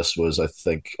then this was, I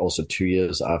think, also 2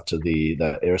 years after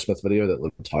that Aerosmith video that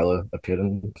Liv Tyler appeared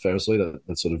in famously,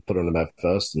 that sort of put her on the map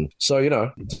first. And so, you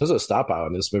know, there's a star power. I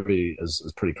mean, this movie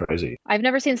is pretty crazy. I've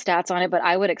never seen stats on it, but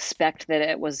I would expect that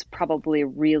it was probably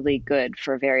really good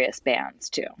for various bands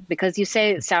too, because you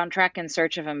say soundtrack in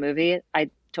search of a movie.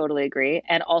 I totally agree.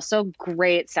 And also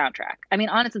great soundtrack. I mean,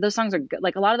 honestly, those songs are good.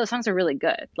 Like, a lot of those songs are really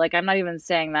good. Like, I'm not even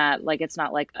saying that, like, it's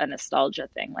not like a nostalgia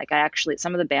thing. Like,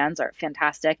 some of the bands are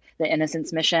fantastic. The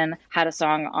Innocence Mission had a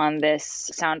song on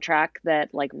this soundtrack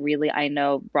that, like, really, I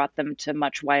know brought them to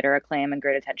much wider acclaim and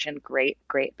great attention. Great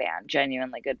band,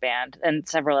 genuinely good band. And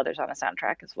several others on the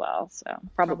soundtrack as well. So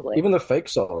probably. Even the Fake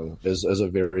song is a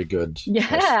very good.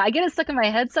 Yeah, I get it stuck in my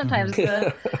head sometimes.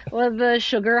 The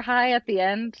Sugar High at the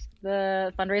end.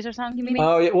 The fundraiser song, you mean?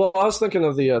 Oh, yeah. Well, I was thinking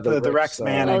of the Rex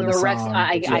Manning. The Rex.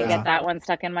 I get that one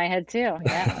stuck in my head too.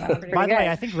 Yeah. By the way,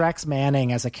 I think Rex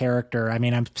Manning as a character, I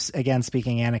mean, I'm again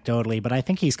speaking anecdotally, but I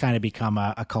think he's kind of become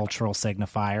a cultural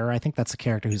signifier. I think that's a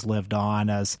character who's lived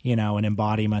on as, you know, an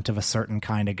embodiment of a certain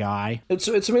kind of guy. It's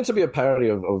meant to be a parody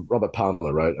of Robert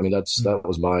Palmer, right? I mean, that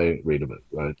was my read of it,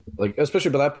 right? Like,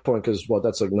 especially by that point, because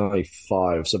that's like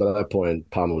 95. So by that point,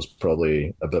 Palmer was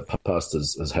probably a bit past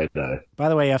his heyday. By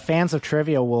the way, fans of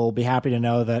trivia will be happy to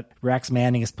know that Rex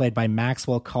Manning is played by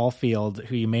Maxwell Caulfield,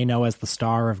 who you may know as the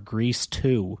star of Grease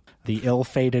 2, the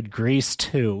ill-fated Grease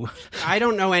 2. I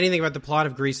don't know anything about the plot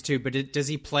of Grease 2, but does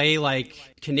he play like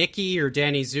Kanicki or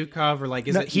Danny Zukov, or like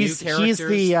new characters?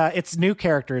 It's new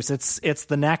characters. It's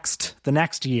the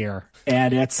next year.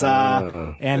 And it's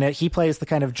he plays the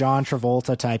kind of John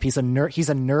Travolta type. He's a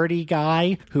nerdy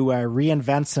guy who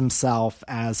reinvents himself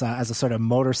as a sort of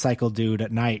motorcycle dude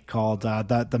at night called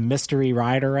the Mystery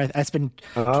Rider. It's been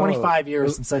 25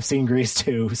 years since I've seen Grease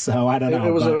 2, so I don't know.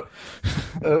 It was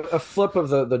a flip of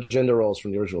the gender roles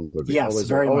from the original movie.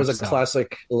 Yes, always a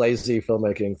classic lazy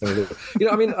filmmaking thing.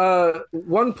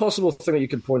 One possible thing that you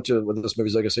could point to with this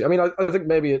movie's legacy. I mean, I think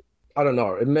maybe I don't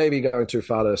know. It may be going too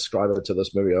far to ascribe it to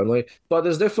this movie only, but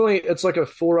it's like a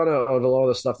forerunner of a lot of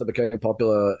the stuff that became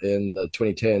popular in the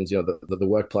 2010s. The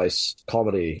workplace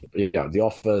comedy, The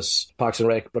Office, Parks and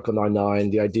Rec, Brooklyn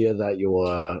Nine-Nine. The idea that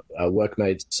your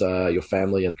workmates, your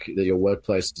family, and that your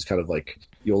workplace is kind of like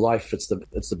your life. It's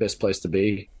the best place to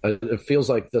be. It feels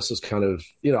like this is kind of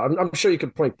I'm sure you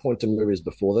could probably point to movies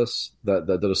before this that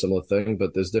did a similar thing,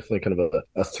 but there's definitely kind of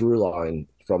a through line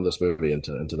from this movie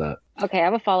into that. Okay, I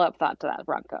have a follow-up thought to that,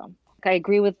 Bronco. I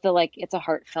agree with it's a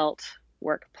heartfelt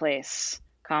workplace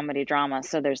comedy drama,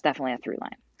 so there's definitely a through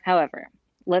line. However,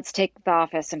 let's take The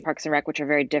Office and Parks and Rec, which are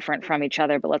very different from each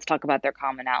other, but let's talk about their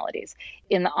commonalities.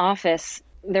 In The Office,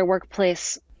 their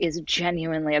workplace is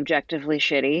genuinely objectively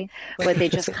shitty, but they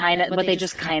just kind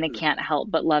of can't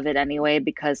help but love it anyway,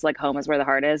 because like home is where the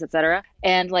heart is, etc.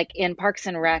 And like in Parks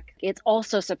and Rec, it's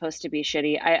also supposed to be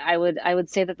shitty. I would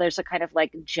say that there's a kind of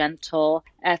like gentle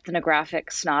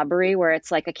ethnographic snobbery where it's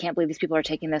like, I can't believe these people are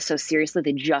taking this so seriously.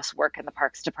 They just work in the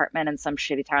parks department in some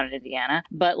shitty town in Indiana.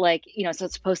 But like, so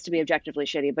it's supposed to be objectively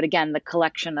shitty. But again, the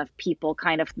collection of people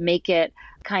kind of make it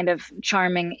kind of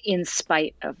charming in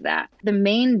spite of that. The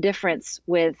main difference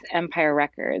with Empire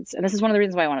Records, and this is one of the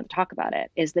reasons why I wanted to talk about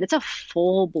it, is that it's a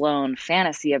full-blown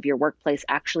fantasy of your workplace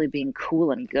actually being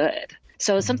cool and good.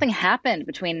 So something happened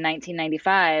between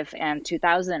 1995 and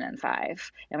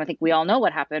 2005. And I think we all know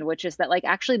what happened, which is that like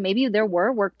actually maybe there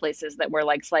were workplaces that were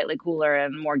like slightly cooler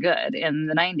and more good in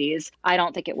the 90s. I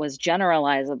don't think it was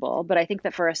generalizable, but I think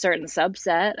that for a certain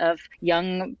subset of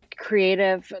young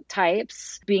creative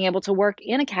types, being able to work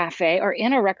in a cafe or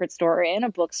in a record store or in a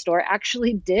bookstore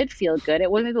actually did feel good.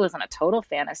 Maybe it wasn't a total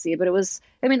fantasy, but it was,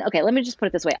 okay, let me just put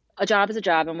it this way. A job is a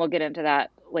job, and we'll get into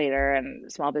that later,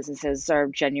 and small businesses are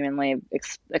genuinely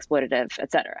exploitative,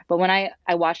 etc. But when I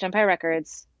watched Empire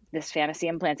Records, this fantasy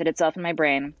implanted itself in my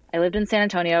brain. I lived in San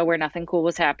Antonio where nothing cool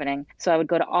was happening, so I would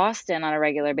go to Austin on a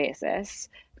regular basis.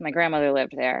 My grandmother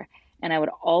lived there. And I would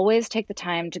always take the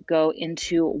time to go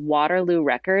into Waterloo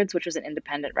Records, which was an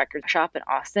independent record shop in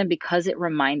Austin, because it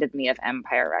reminded me of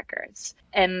Empire Records.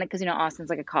 And because, Austin's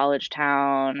like a college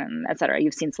town and et cetera.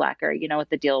 You've seen Slacker. You know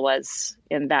what the deal was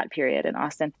in that period in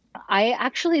Austin. I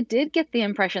actually did get the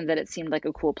impression that it seemed like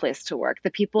a cool place to work.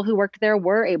 The people who worked there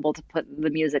were able to put the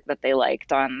music that they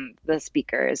liked on the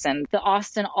speakers. And the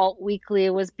Austin Alt Weekly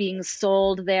was being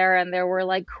sold there. And there were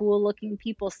like cool looking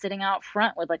people sitting out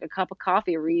front with like a cup of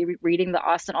coffee reading the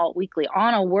Austin Alt Weekly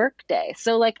on a work day.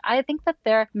 So like, I think that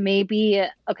there may be,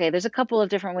 there's a couple of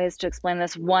different ways to explain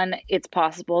this. One, it's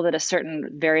possible that a certain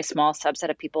very small subset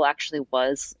of people actually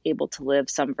was able to live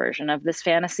some version of this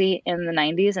fantasy in the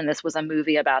 90s. And this was a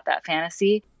movie about that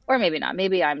fantasy. Or maybe not.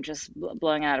 Maybe I'm just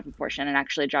blowing it out of proportion, and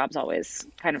actually jobs always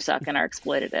kind of suck and are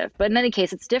exploitative. But in any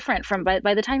case, it's different from by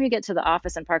the time you get to The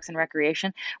Office and Parks and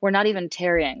Recreation, we're not even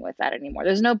tarrying with that anymore.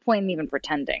 There's no point in even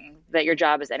pretending that your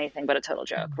job is anything but a total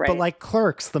joke, right? But like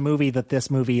Clerks, the movie that this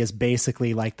movie is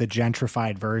basically like the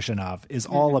gentrified version of, is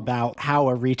all about how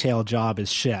a retail job is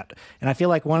shit. And I feel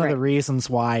like one of the reasons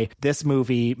why this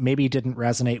movie maybe didn't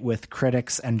resonate with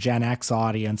critics and Gen X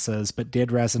audiences, but did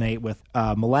resonate with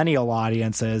millennial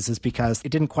audiences, is because it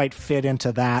didn't quite fit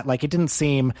into that. Like, it didn't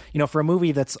seem, for a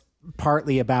movie that's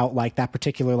partly about like that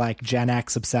particular like Gen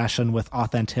X obsession with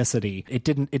authenticity, it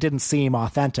didn't seem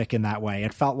authentic in that way.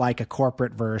 It felt like a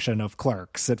corporate version of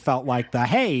Clerks. It felt like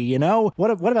hey,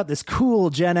 what about this cool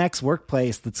Gen X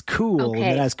workplace that's cool and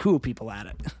it has cool people at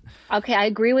it. Okay, I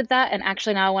agree with that. And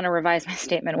actually now I want to revise my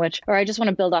statement, I just want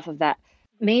to build off of that.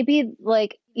 Maybe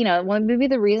maybe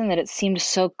the reason that it seemed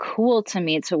so cool to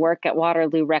me to work at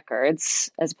Waterloo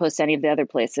Records, as opposed to any of the other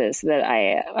places that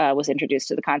I was introduced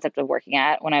to the concept of working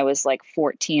at when I was like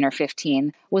 14 or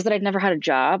 15, was that I'd never had a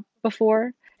job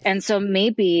before. And so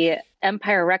maybe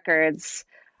Empire Records,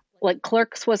 like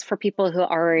Clerks, was for people who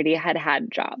already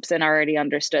had jobs and already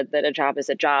understood that a job is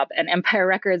a job. And Empire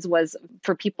Records was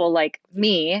for people like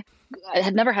me,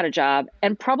 had never had a job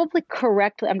and probably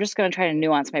correctly, I'm just going to try to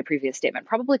nuance my previous statement,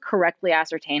 probably correctly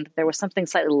ascertained that there was something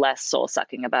slightly less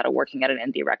soul-sucking about working at an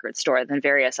indie record store than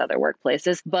various other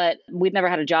workplaces. But we'd never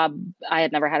had a job. I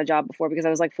had never had a job before because I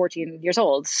was like 14 years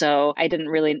old. So I didn't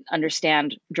really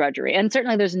understand drudgery. And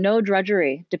certainly there's no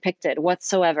drudgery depicted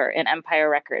whatsoever in Empire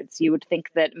Records. You would think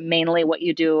that mainly what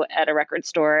you do at a record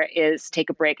store is take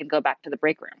a break and go back to the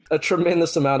break room. A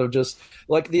tremendous amount of just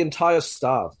like the entire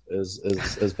staff is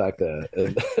back there.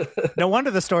 No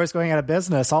wonder the store is going out of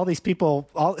business. All these people,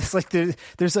 it's like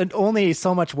there's only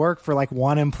so much work for like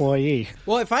one employee.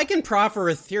 Well, if I can proffer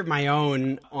a theory of my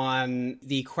own on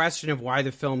the question of why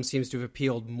the film seems to have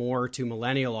appealed more to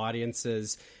millennial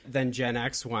audiences than Gen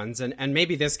X ones, and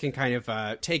maybe this can kind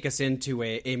of take us into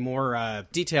a more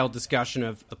detailed discussion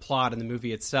of the plot and the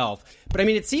movie itself. But I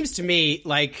mean, it seems to me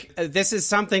like this is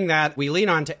something that we lean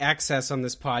on to excess on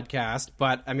this podcast,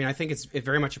 but I mean, I think it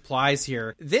very much applies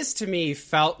here. This to me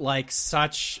felt like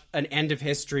such an end of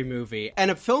history movie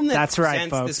and a film that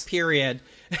presents this period.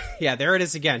 Yeah, there it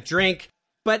is again. Drink.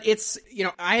 But it's,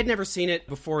 I had never seen it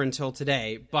before until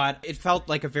today, but it felt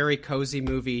like a very cozy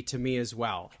movie to me as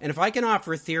well. And if I can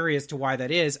offer a theory as to why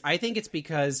that is, I think it's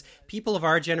because people of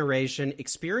our generation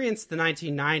experienced the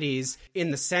 1990s in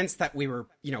the sense that we were,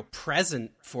 present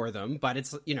for them. But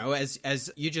it's, as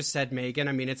you just said, Megan,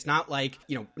 I mean, it's not like,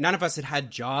 none of us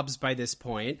had jobs by this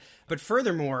point. But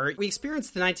furthermore, we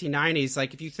experienced the 1990s.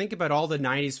 Like, if you think about all the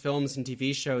 90s films and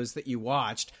TV shows that you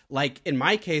watched, like, in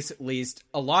my case, at least,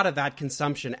 a lot of that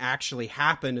consumption actually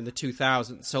happened in the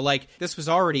 2000s. So, like, this was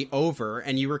already over,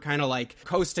 and you were kind of, like,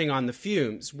 coasting on the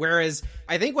fumes. Whereas,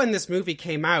 I think when this movie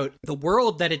came out, the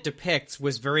world that it depicts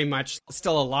was very much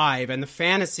still alive, and the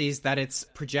fantasies that it's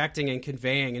projecting and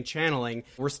conveying and channeling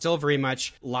were still very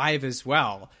much live as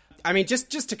well. I mean, just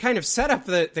to kind of set up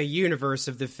the universe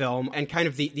of the film and kind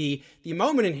of the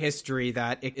moment in history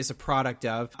that it is a product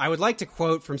of, I would like to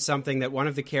quote from something that one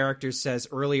of the characters says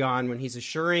early on when he's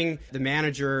assuring the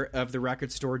manager of the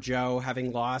record store, Joe,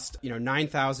 having lost,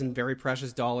 $9,000 very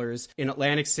precious dollars in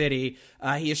Atlantic City.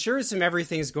 He assures him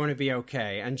everything's going to be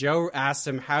okay. And Joe asks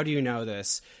him, "How do you know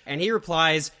this?" And he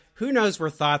replies, "Who knows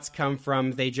where thoughts come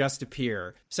from? They just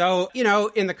appear." So,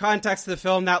 in the context of the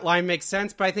film, that line makes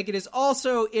sense, but I think it is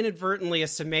also inadvertently a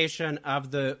summation of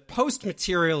the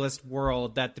post-materialist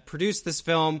world that produced this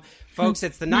film. Folks,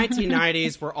 it's the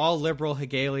 1990s. We're all liberal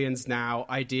Hegelians now.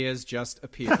 Ideas just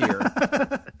appear.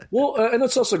 Well, and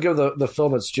let's also give the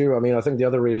film its due. I mean, I think the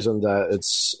other reason that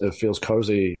it feels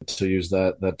cozy, to use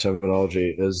that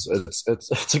terminology, is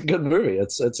it's a good movie.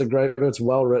 It's a great. It's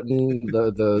well written.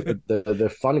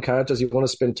 The fun characters. You want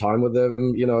to spend time with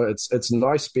them. It's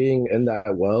nice being in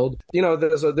that world.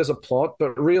 There's a plot,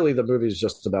 but really the movie is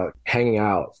just about hanging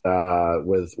out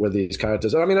with these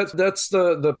characters. I mean, that's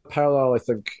the parallel, I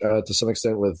think, to some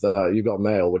extent with You Got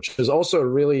Mail, which is also a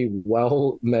really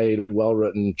well-made,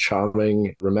 well-written,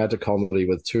 charming romantic comedy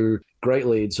with two great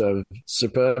leads of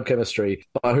superb chemistry,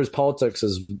 but whose politics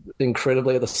is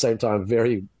incredibly, at the same time,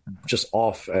 very just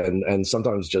off and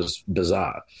sometimes just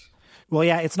bizarre. Well,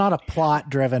 yeah, it's not a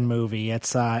plot-driven movie.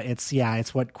 It's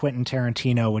what Quentin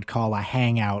Tarantino would call a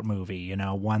hangout movie,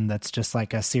 one that's just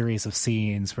like a series of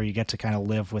scenes where you get to kind of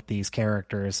live with these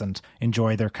characters and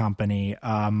enjoy their company.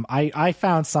 I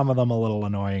found some of them a little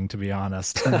annoying, to be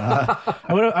honest. I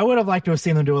would have liked to have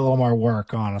seen them do a little more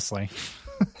work, honestly.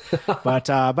 But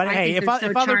hey, if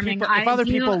other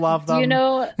people love them,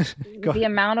 the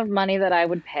amount of money that I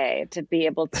would pay to be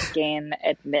able to gain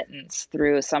admittance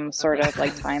through some sort of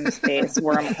like time-space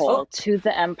wormhole to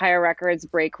the Empire Records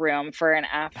break room for an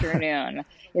afternoon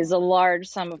is a large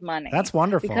sum of money. That's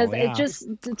wonderful. Because it just,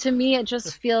 to me, it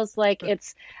just feels like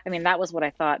that was what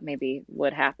I thought maybe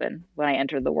would happen when I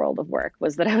entered the world of work,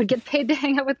 was that I would get paid to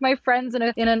hang out with my friends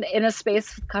in a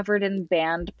space covered in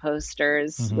band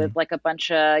posters with like a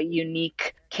bunch of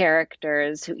unique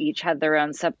characters who each had their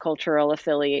own subcultural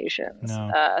affiliations.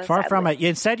 No. Far from it.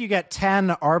 Instead, you get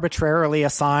 10 arbitrarily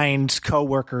assigned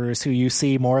coworkers who you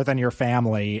see more than your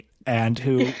family and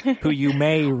who you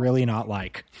may really not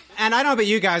like. And I don't know about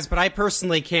you guys, but I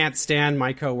personally can't stand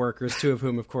my coworkers, two of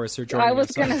whom, of course, are joining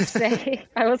us.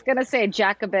 I was gonna say,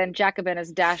 Jacobin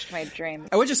has dashed my dream.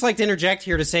 I would just like to interject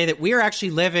here to say that we are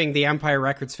actually living the Empire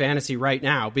Records fantasy right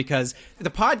now, because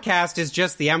the podcast is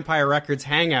just the Empire Records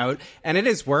hangout, and it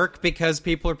is work because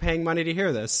people are paying money to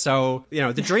hear this. So,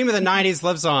 the dream of the 90s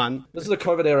lives on. This is the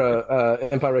COVID era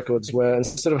Empire Records, where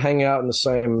instead of hanging out in the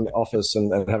same office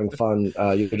and having fun,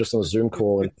 you're just on a Zoom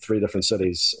call in 3 different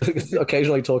cities,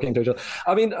 occasionally talking talking to each other.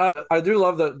 I mean, I do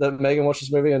love that Megan watched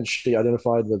this movie and she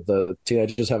identified with the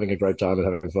teenagers having a great time and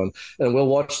having fun. And Will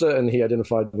watched it and he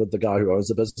identified with the guy who owns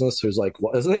the business, who's like,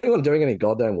 what, isn't anyone doing any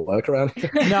goddamn work around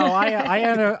here? No,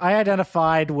 I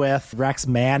identified with Rex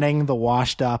Manning, the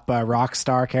washed-up rock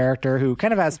star character who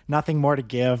kind of has nothing more to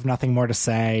give, nothing more to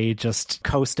say, just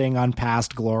coasting on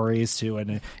past glories to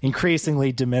an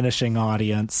increasingly diminishing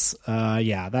audience.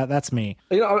 That's me.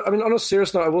 You know, I mean, on a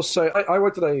serious note, I will say I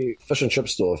worked at a fish and chip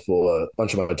store for a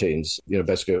bunch of my teens. You know,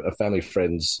 basically a family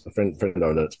friend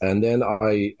owned it, and then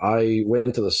I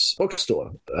went to this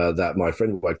bookstore that my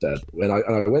friend worked at, and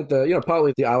I went there. You know,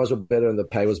 partly the hours were better and the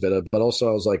pay was better, but also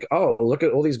I was like, oh, look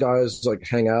at all these guys like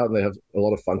hang out and they have a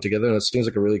lot of fun together, and it seems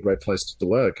like a really great place to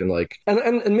work. And like, and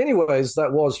in many ways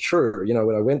that was true. You know,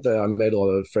 when I went there, I made a lot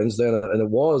of friends there, and it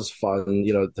was fun.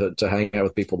 You know, to hang out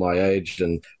with people my age,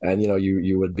 and you know,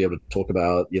 you would be able to talk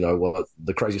about, you know, what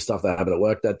the crazy stuff that happened at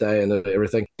work that day and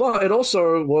everything. But it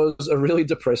also was a really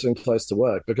depressing place to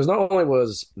work, because not only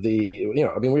was we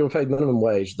were paid minimum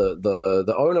wage.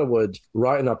 The owner would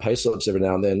write in our pay slips every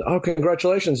now and then, oh,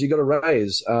 congratulations, you got a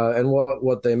raise. And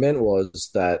what they meant was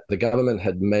that the government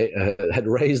had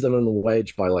raised the minimum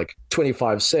wage by like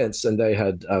 25 cents, and they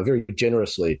had very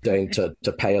generously deigned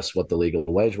to pay us what the legal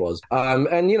wage was.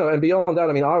 And you know, and beyond that,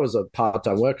 I mean, I was a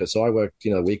part-time worker, so I worked,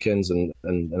 you know, weekends and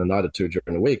a night or two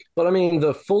during the week. But I mean,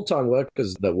 the full-time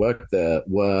workers that worked there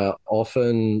were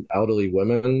often elderly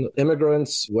women,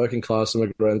 immigrants, working class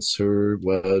immigrants who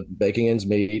were making ends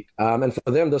meet. And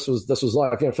for them, this was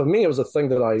life. You know, for me, it was a thing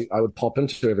that I would pop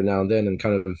into every now and then, and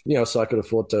kind of, you know, so I could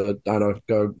afford to, I don't know,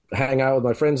 go hang out with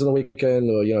my friends on the weekend,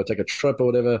 or, you know, take a trip or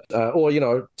whatever, or, you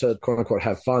know, to quote unquote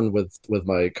have fun with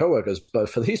my coworkers. But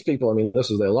for these people, I mean, this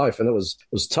was their life, and it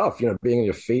was tough, you know, being on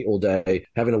your feet all day,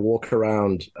 having to walk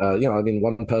around. You know, I mean,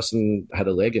 one person had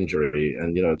a leg injury,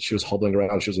 and, you know, she was hobbling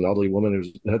around. She was an elderly woman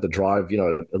who had to drive, you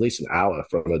know, at least an hour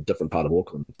from a different part of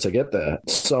Auckland to get there.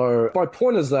 So my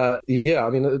point is that, yeah, I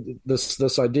mean,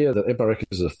 this idea that Empire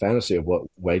Records is a fantasy of what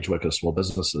wage workers, small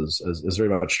businesses is very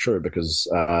much true, because,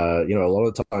 you know, a lot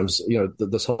of times, you know,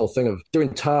 this whole thing of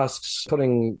doing tasks,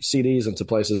 putting CDs into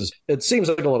places, it seems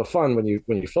like a lot of fun when you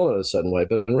film it a certain way,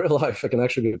 but in real life, it can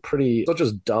actually be pretty, not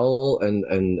just dull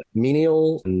and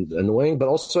menial and annoying, but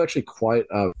also actually quite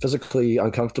physically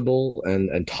uncomfortable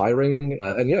and tiring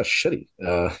and yeah, shitty.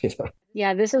 You know.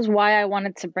 Yeah, this is why I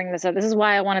wanted to bring this up. This is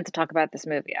why I wanted to talk about this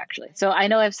movie, actually. So I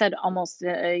know I've said almost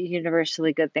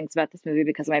universally good things about this movie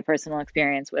because of my personal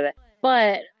experience with it.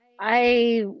 But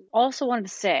I also wanted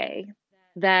to say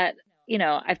that, you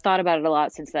know, I've thought about it a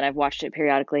lot since then. I've watched it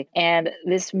periodically. And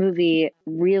this movie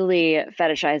really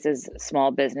fetishizes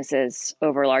small businesses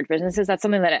over large businesses. That's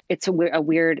something that it's a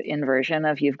weird inversion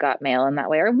of You've Got Mail in that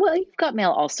way. Or, well, You've Got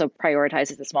Mail also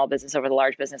prioritizes the small business over the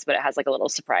large business, but it has like a little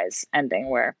surprise ending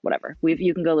where whatever.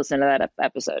 You can go listen to that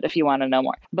episode if you want to know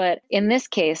more. But in this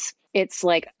case, it's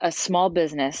like a small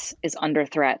business is under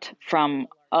threat from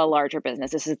a larger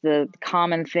business. This is the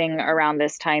common thing around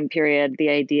this time period, the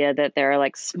idea that there are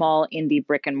like small indie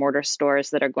brick and mortar stores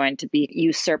that are going to be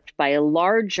usurped by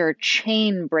larger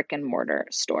chain brick and mortar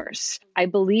stores. I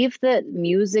believe that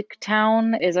Music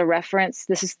Town is a reference.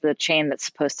 This is the chain that's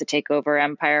supposed to take over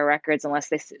Empire Records unless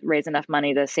they raise enough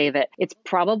money to save it. It's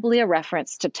probably a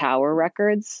reference to Tower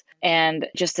Records. And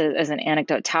just as an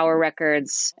anecdote, Tower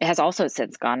Records has also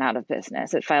since gone out of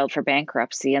business. It filed for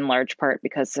bankruptcy in large part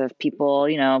because of people,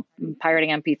 you know, pirating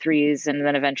MP3s and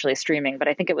then eventually streaming. But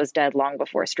I think it was dead long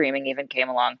before streaming even came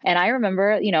along. And I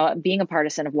remember, you know, being a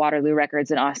partisan of Waterloo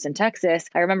Records in Austin, Texas.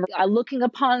 I remember looking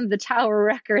upon the Tower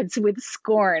Records with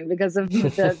scorn because of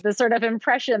the sort of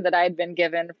impression that I'd been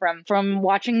given from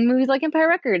watching movies like Empire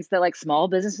Records, that like small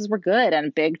businesses were good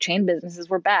and big chain businesses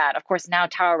were bad. Of course, now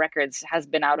Tower Records has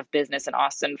been out of business in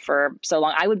Austin for so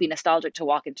long. I would be nostalgic to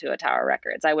walk into a Tower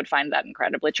Records. I would find that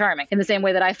incredibly charming, in the same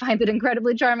way that I find it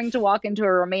incredibly charming to walk into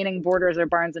a remaining Borders or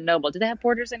Barnes and Noble. Do they have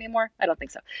Borders anymore? I don't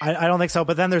think so. I don't think so.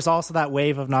 But then there's also that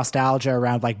wave of nostalgia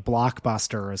around like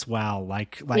Blockbuster as well,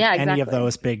 like yeah, exactly. Any of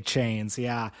those big chains.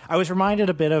 Yeah, I was reminded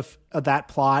a bit of that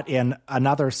plot in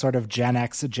another sort of Gen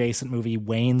X adjacent movie,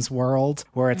 Wayne's World,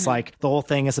 where it's like the whole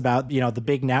thing is about, you know, the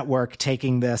big network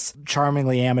taking this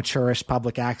charmingly amateurish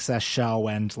public access show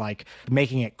and like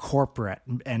making it corporate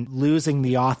and losing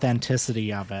the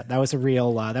authenticity of it. That was a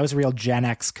real Gen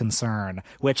X concern,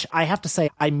 which I have to say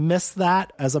I miss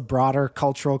that as a broader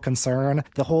cultural concern.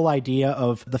 The whole idea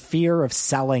of the fear of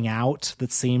selling out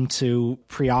that seemed to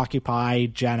preoccupy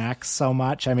Gen X so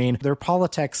much. I mean, their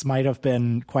politics might have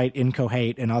been quite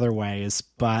incoherent in other ways,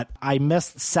 but I miss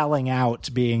selling out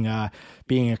being a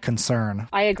concern.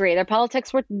 I agree. Their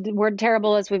politics were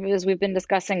terrible as we've been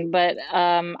discussing, but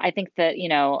I think that,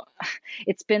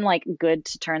 it's been like good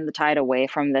to turn the tide away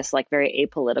from this like very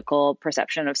apolitical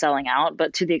perception of selling out.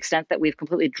 But to the extent that we've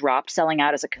completely dropped selling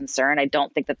out as a concern, I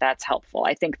don't think that that's helpful.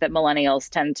 I think that millennials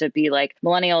tend to be like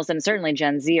millennials, and certainly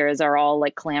Gen Zers are all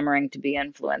like clamoring to be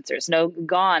influencers. No,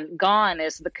 gone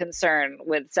is the concern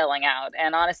with selling out.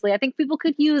 And honestly, I think people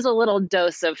could use a little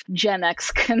dose of Gen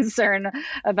X concern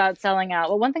about selling out.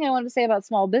 Well, one thing I wanted to say about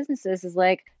small businesses is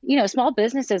like, small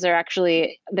businesses are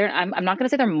actually, I'm not going to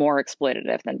say they're more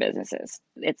exploitative than businesses.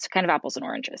 It's kind of apples and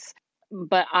oranges.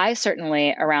 But I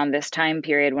certainly, around this time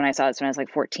period when I saw this when I was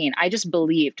like 14, I just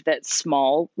believed that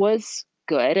small was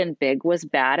good and big was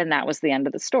bad, and that was the end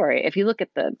of the story. If you look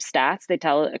at the stats, they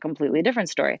tell a completely different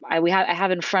story. I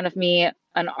have in front of me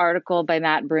an article by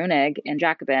Matt Brunig in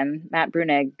Jacobin. Matt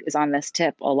Brunig is on this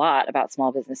tip a lot about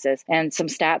small businesses, and some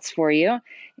stats for you.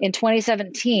 In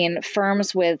 2017,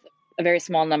 firms with a very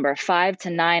small number, 5 to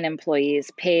 9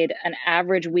 employees, paid an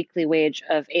average weekly wage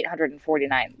of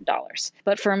 $849.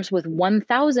 But firms with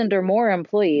 1,000 or more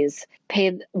employees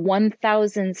paid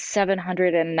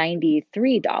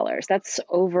 $1,793. That's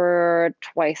over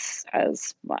twice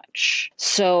as much.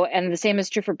 So, and the same is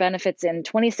true for benefits. In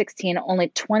 2016, only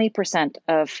 20%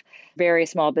 of very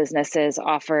small businesses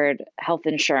offered health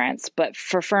insurance. But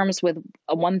for firms with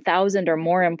 1,000 or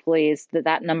more employees,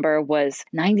 that number was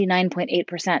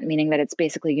 99.8%, meaning that it's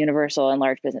basically universal in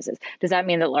large businesses. Does that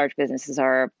mean that large businesses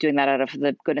are doing that out of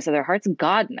the goodness of their hearts?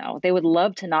 God, no. They would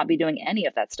love to not be doing any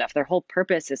of that stuff. Their whole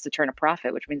purpose is to turn a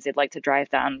profit, which means they'd like to drive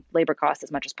down labor costs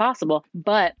as much as possible.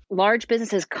 But large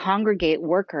businesses congregate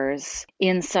workers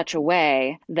in such a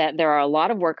way that there are a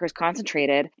lot of workers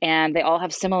concentrated, and they all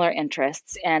have similar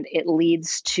interests, and it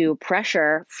leads to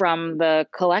pressure from the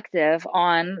collective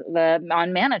on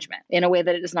management in a way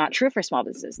that it is not true for small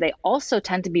businesses. They also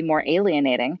tend to be more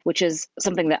alienating, which is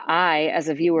something that I, as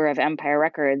a viewer of Empire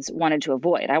Records, wanted to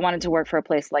avoid. I wanted to work for a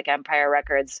place like Empire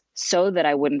Records so that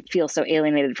I wouldn't feel so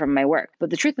alienated from my work. But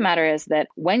the truth of the matter is that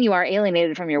when you are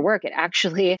alienated from your work, it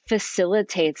actually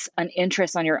facilitates an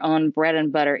interest on your own bread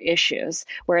and butter issues.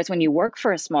 Whereas when you work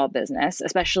for a small business,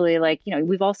 especially like,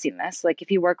 we've all seen this, like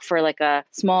if you work for like a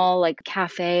small like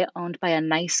cafe owned by a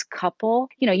nice couple,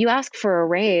 you ask for a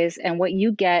raise, and what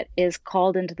you get is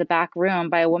called into the back room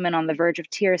by a woman on the verge of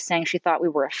tears saying she thought we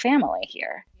were a family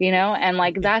here, and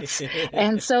like that's,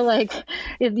 and so like,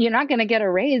 if you're not going to get a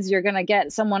raise, you're going to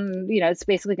get someone, it's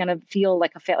basically going to feel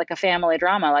like a family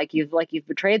drama, like you've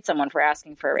betrayed someone for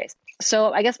asking for a raise.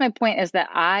 So I guess my point is that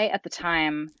at the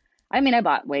time, I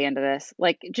bought way into this.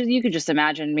 Like, you could just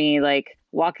imagine me like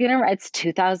walking around. It's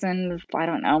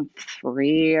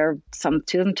 2003 or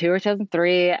 2002 or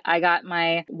 2003. I got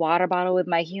my water bottle with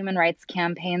my Human Rights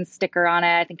Campaign sticker on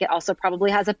it. I think it also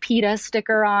probably has a PETA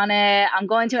sticker on it. I'm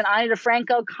going to an Ani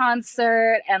DeFranco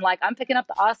concert, and like I'm picking up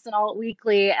the Austin Alt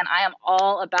Weekly, and I am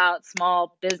all about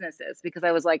small businesses because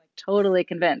I was like totally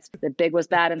convinced that big was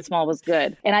bad and small was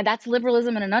good. And that's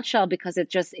liberalism in a nutshell, because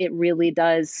it really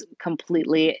does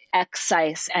completely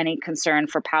excise any concern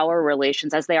for power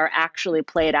relations as they are actually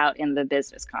played out in the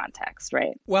business context,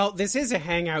 right? Well, this is a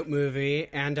hangout movie,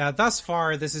 and thus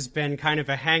far, this has been kind of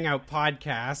a hangout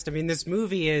podcast. This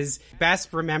movie is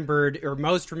best remembered or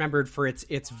most remembered for its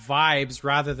vibes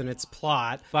rather than its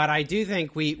plot. But I do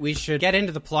think we should get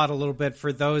into the plot a little bit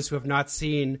for those who have not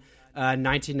seen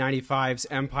 1995's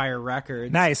Empire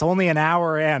Records. Nice, only an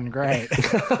hour in. Great.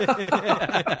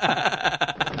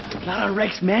 Not a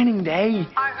Rex Manning day.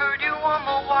 I heard you on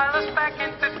the wireless back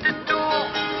in 52.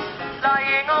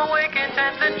 Lying awake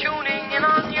intently tuning in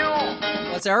on you.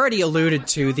 As I already alluded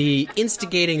to, the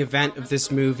instigating event of this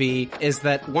movie is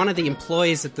that one of the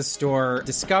employees at the store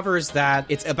discovers that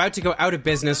it's about to go out of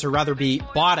business, or rather be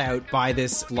bought out by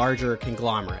this larger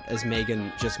conglomerate, as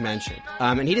Megan just mentioned.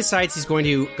 And he decides he's going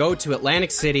to go to Atlantic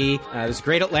City. There's a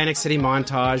great Atlantic City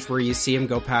montage where you see him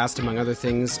go past, among other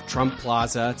things, Trump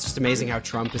Plaza. It's just amazing how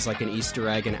Trump is like an Easter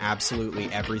egg in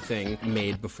absolutely everything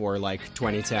made before like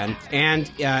 2010. And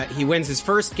he wins his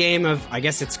first game of, I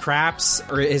guess it's craps,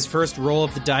 or his first roll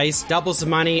of the dice, doubles the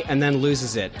money, and then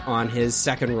loses it on his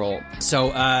second roll. So,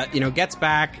 gets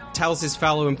back, tells his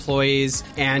fellow employees,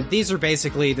 and these are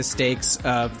basically the stakes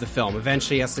of the film.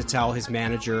 Eventually he has to tell his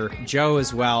manager, Joe,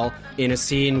 as well, in a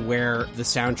scene where the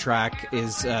soundtrack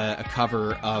is a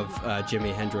cover of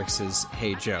Jimi Hendrix's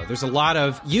Hey Joe. There's a lot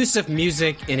of use of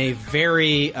music in a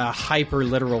very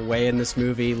hyper-literal way in this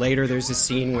movie. Later there's a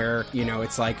scene where,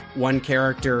 it's like one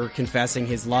character confessing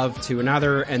his love to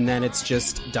another, and then it's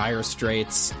just Dire Straits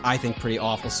Waite's, I think, pretty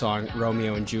awful song,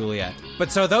 Romeo and Juliet.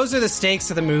 But so those are the stakes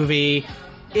of the movie.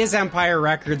 Is Empire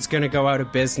Records going to go out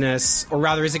of business? Or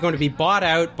rather, is it going to be bought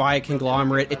out by a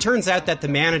conglomerate? It turns out that the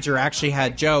manager actually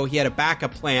had he had a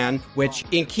backup plan, which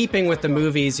in keeping with the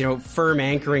movie's, firm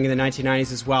anchoring in the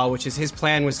 1990s as well, which is his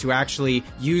plan was to actually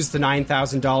use the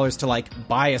 $9,000 to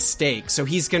buy a stake. So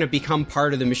he's going to become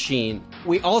part of the machine.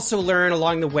 We also learn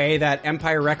along the way that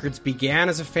Empire Records began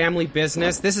as a family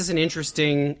business. This is an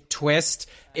interesting twist.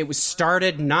 It was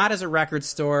started not as a record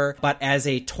store, but as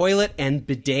a toilet and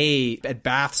bidet and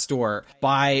bath store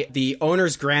by the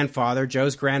owner's grandfather,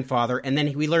 Joe's grandfather. And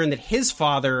then we learned that his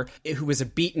father, who was a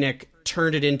beatnik,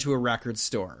 turned it into a record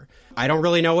store. I don't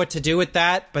really know what to do with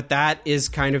that, but that is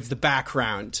kind of the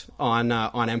background on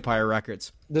Empire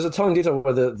Records. There's a telling detail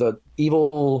where the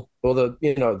evil or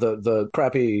the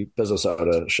crappy business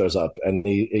owner shows up and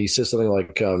he says something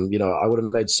like, I would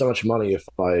have made so much money if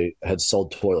I had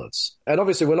sold toilets. And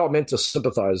obviously we're not meant to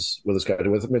sympathize with this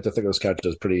character. We're meant to think of this character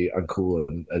is pretty uncool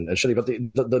and shitty.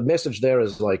 But the message there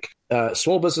is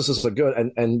small businesses are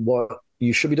good and what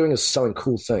you should be doing is selling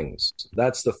cool things.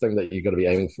 That's the thing that you got to be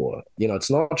aiming for. It's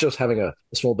not just having a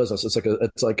small business.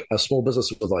 It's like a small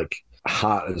business with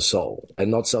heart and soul, and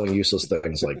not selling useless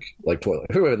things like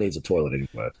toilet. Whoever needs a toilet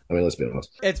anyway? I mean, let's be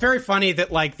honest. It's very funny that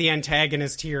the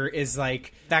antagonist here is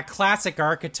that classic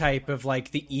archetype of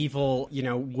the evil,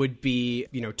 would be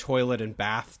toilet and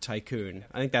bath tycoon.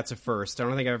 I think that's a first. I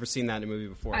don't think I've ever seen that in a movie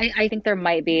before. I think there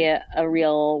might be a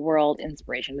real world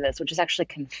inspiration to this, which is actually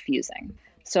confusing.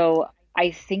 So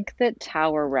I think that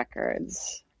Tower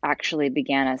Records actually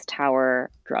began as Tower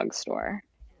Drugstore.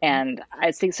 And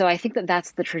I think that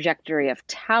that's the trajectory of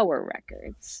Tower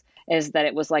Records, is that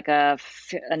it was a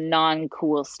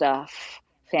non-cool stuff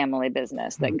family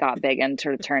business that got big and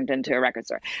sort of turned into a record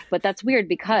store. But that's weird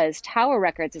because Tower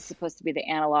Records is supposed to be the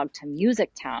analog to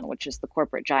Music Town, which is the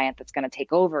corporate giant that's going to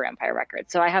take over Empire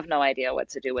Records. So I have no idea what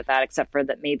to do with that, except for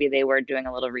that maybe they were doing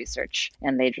a little research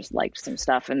and they just liked some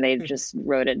stuff and they just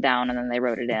wrote it down and then they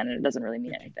wrote it in, and it doesn't really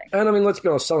mean anything. And I mean, let's be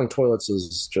honest, selling toilets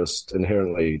is just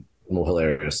inherently more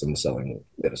hilarious than selling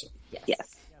medicine.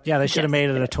 Yes. Yeah, they should have made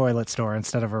it a toilet store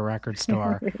instead of a record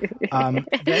store.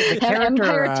 The character,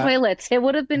 Empire toilets. It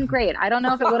would have been great. I don't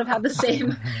know if it would have had the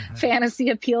same fantasy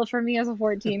appeal for me as a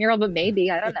 14-year-old, but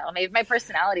maybe. I don't know. Maybe my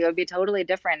personality would be totally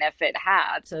different if it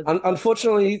had. So,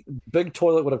 unfortunately, Big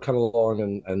Toilet would have come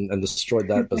along and destroyed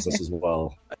that business as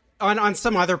well. On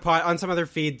some other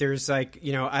feed, there's I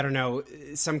don't know,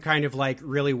 some kind of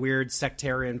really weird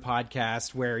sectarian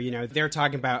podcast where they're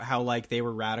talking about how they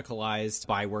were radicalized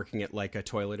by working at a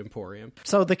toilet emporium.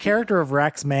 So the character of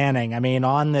Rex Manning, I mean,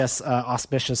 on this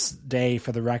auspicious day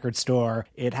for the record store,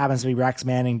 it happens to be Rex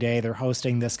Manning Day. They're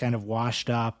hosting this kind of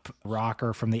washed up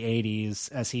rocker from the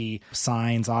 80s as he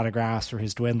signs autographs for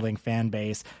his dwindling fan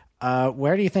base.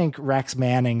 Where do you think Rex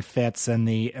Manning fits in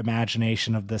the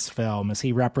imagination of this film? Is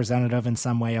he representative in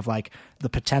some way of the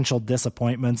potential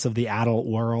disappointments of the adult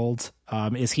world?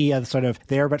 Is he a sort of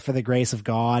there but for the grace of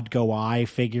God, go I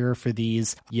figure for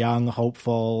these young,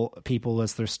 hopeful people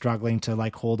as they're struggling to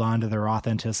hold on to their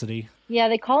authenticity? Yeah,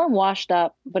 they call him washed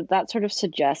up, but that sort of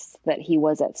suggests that he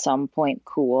was at some point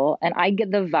cool. And I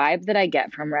get the vibe that I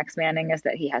get from Rex Manning is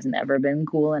that he has never been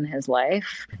cool in his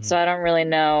life. Mm-hmm. So I don't really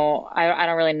know. I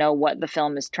don't really know what the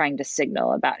film is trying to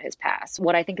signal about his past.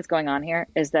 What I think is going on here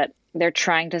is that they're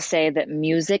trying to say that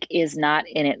music is not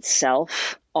in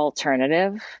itself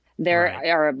alternative.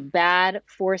 There are bad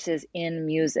forces in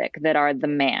music that are the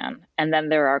man. And then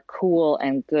there are cool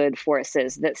and good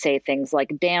forces that say things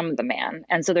like, damn the man.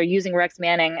 And so they're using Rex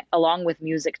Manning along with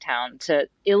Music Town to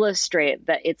illustrate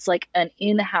that it's an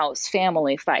in-house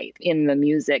family fight in the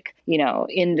music,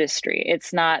 industry.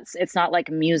 It's not like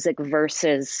music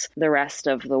versus the rest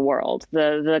of the world.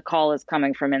 The call is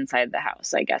coming from inside the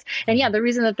house, I guess. And yeah, the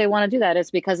reason that they want to do that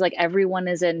is because everyone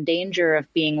is in danger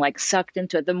of being sucked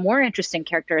into it. The more interesting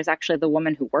character is actually the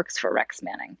woman who works for Rex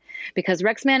Manning, because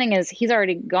Rex Manning he's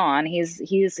already gone. He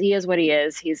is what he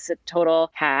is. He's a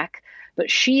total hack, but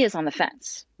she is on the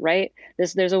fence, right?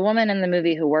 There's a woman in the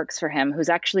movie who works for him who's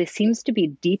actually seems to be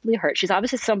deeply hurt. She's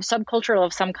obviously some subcultural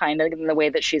of some kind in the way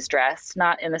that she's dressed,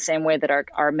 not in the same way that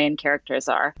our main characters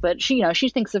are. But she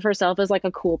thinks of herself as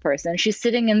a cool person. She's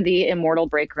sitting in the immortal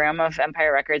break room of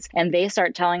Empire Records, and they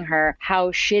start telling her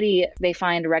how shitty they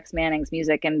find Rex Manning's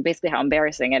music and basically how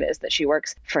embarrassing it is that she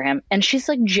works for him. And she's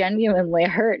genuinely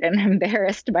hurt and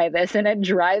embarrassed by this, and it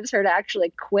drives her to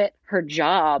actually quit her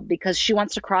job because she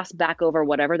wants to cross back back over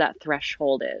whatever that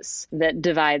threshold is that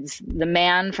divides the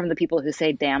man from the people who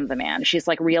say, damn the man. She's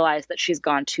like realized that she's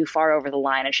gone too far over the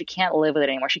line and she can't live with it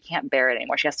anymore. She can't bear it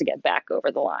anymore. She has to get back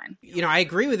over the line. You know, I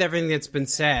agree with everything that's been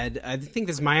said. I think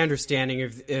this is my understanding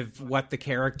of what the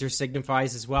character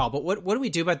signifies as well. But what do we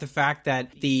do about the fact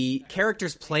that the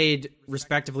characters played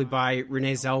respectively by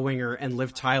Renee Zellweger and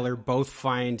Liv Tyler both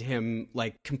find him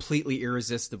like completely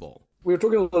irresistible? We were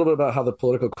talking a little bit about how the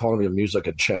political economy of music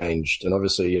had changed, and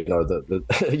obviously, you know,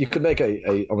 you could make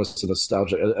a almost a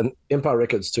nostalgia, an Empire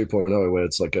Records 2.0, where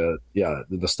it's like the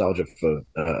nostalgia for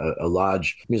a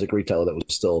large music retailer that was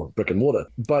still brick and mortar.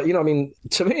 But you know, I mean,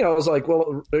 to me, I was like,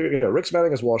 well, you know, Rick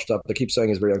Manning is washed up. They keep saying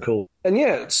he's very uncool, and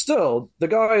yet still, the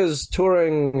guy is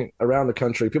touring around the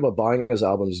country. People are buying his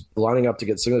albums, lining up to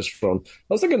get singers from.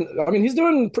 I was thinking, I mean, he's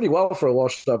doing pretty well for a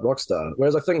washed up rock star.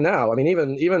 Whereas I think now, I mean,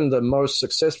 even the most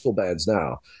successful bands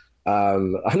now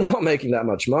I'm not making that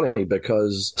much money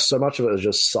because so much of it is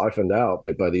just siphoned out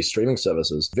by these streaming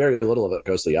services. Very little of it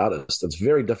goes to the artist. It's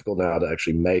very difficult now to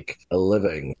actually make a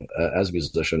living as a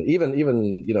musician. Even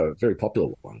you know, very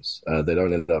popular ones, they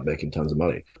don't end up making tons of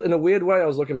money. In a weird way, I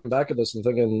was looking back at this and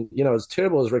thinking, you know, as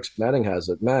terrible as Rick Manning has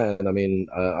it, man, I mean,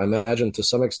 I imagine to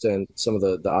some extent some of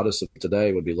the artists of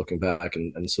today would be looking back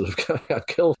and sort of going out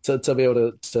kill to be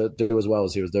able to do as well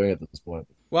as he was doing at this point.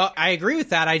 Well, I agree with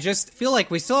that. I just feel like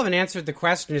we still haven't answered the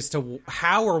question as to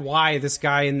how or why this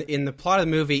guy in the plot of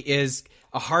the movie is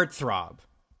a heartthrob.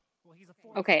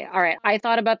 Okay, all right. I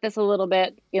thought about this a little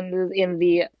bit in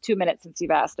the 2 minutes since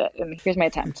you've asked it, and here's my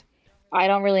attempt. I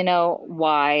don't really know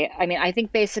why. I mean, I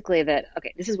think basically that,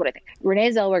 okay, this is what I think.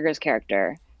 Renee Zellweger's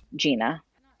character, Gina,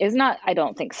 is not, I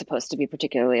don't think, supposed to be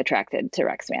particularly attracted to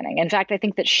Rex Manning. In fact, I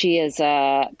think that she is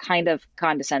kind of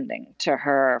condescending to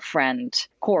her friend,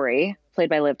 Corey, played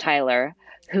by Liv Tyler,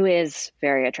 who is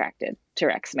very attracted to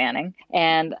Rex Manning.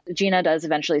 And Gina does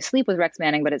eventually sleep with Rex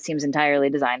Manning, but it seems entirely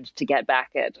designed to get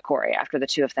back at Corey after the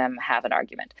two of them have an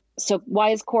argument. So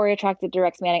why is Corey attracted to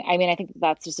Rex Manning? I mean, I think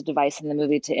that's just a device in the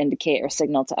movie to indicate or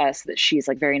signal to us that she's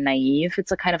like very naive.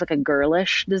 It's a kind of like a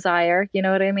girlish desire, you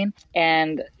know what I mean?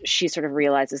 And she sort of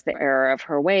realizes the error of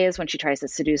her ways when she tries to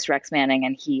seduce Rex Manning,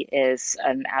 and he is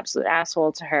an absolute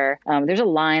asshole to her. There's a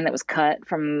line that was cut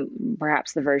from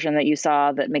perhaps the version that you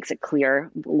saw that makes it clear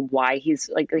why he's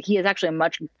like, he is actually a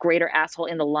much greater asshole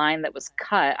in the line that was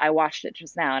cut. I watched it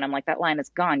just now and I'm like, that line is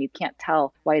gone. You can't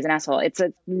tell why he's an asshole. It's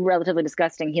a relatively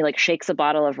disgusting. He like shakes a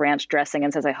bottle of ranch dressing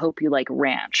and says, I hope you like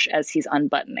ranch, as he's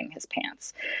unbuttoning his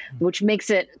pants, which makes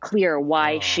it clear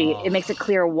why she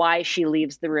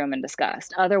leaves the room in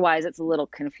disgust. Otherwise, it's a little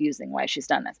confusing why she's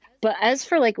done this. But as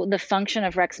for like the function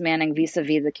of Rex Manning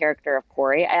vis-a-vis the character of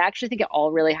Corey, I actually think it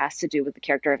all really has to do with the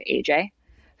character of AJ,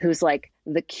 who's like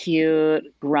the cute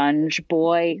grunge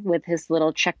boy with his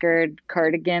little checkered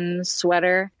cardigan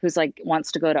sweater, who's like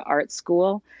wants to go to art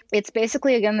school. It's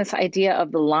basically, again, this idea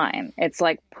of the line. It's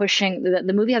like pushing,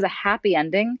 the movie has a happy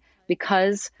ending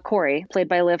because Corey, played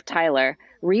by Liv Tyler,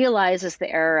 realizes the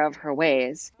error of her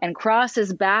ways and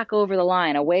crosses back over the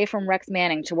line, away from Rex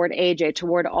Manning, toward AJ,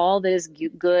 toward all that is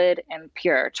good and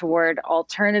pure, toward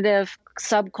alternative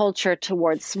subculture,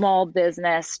 toward small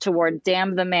business, toward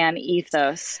damn the man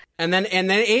ethos. And then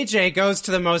AJ goes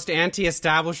to the most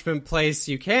anti-establishment place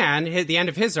you can. The end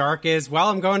of his arc is, well,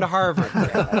 I'm going to Harvard.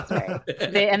 Yeah, that's right.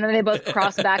 And then they both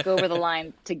cross back over the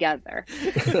line together.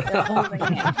 They're holding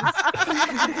hands.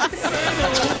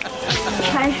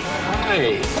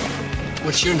 Hi.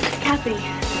 What's your name? Kathy.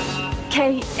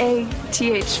 Kathy.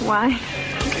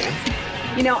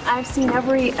 Okay. You know, I've seen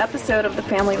every episode of The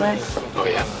Family Life. Oh,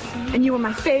 yeah? And you were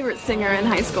my favorite singer in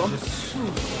high school.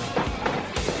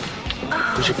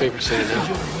 Who's your favorite singer now?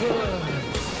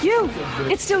 You.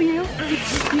 It's still you.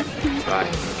 Bye.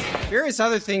 Various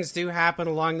other things do happen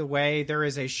along the way. There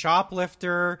is a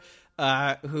shoplifter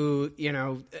who, you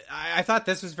know, I thought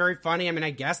this was very funny. I mean, I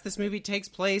guess this movie takes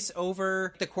place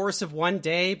over the course of one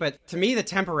day, but to me, the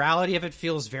temporality of it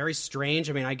feels very strange.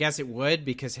 I mean, I guess it would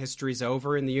because history's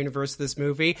over in the universe of this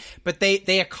movie, but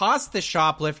they accost the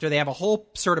shoplifter. They have a whole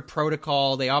sort of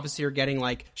protocol. They obviously are getting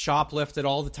like shoplifted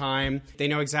all the time. They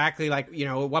know exactly like, you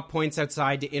know, at what points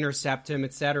outside to intercept him,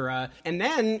 etc. And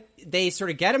then they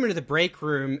sort of get him into the break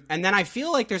room, and then I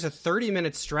feel like there's a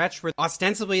 30-minute stretch where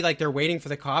ostensibly like they're waiting for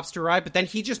the cops to arrive, but then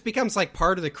he just becomes like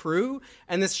part of the crew,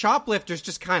 and this shoplifter's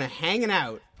just kind of hanging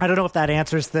out. I don't know if that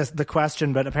answers the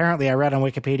question, but apparently I read on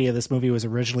Wikipedia this movie was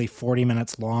originally 40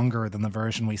 minutes longer than the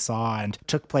version we saw and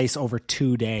took place over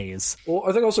 2 days. Well,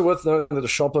 I think also worth noting that the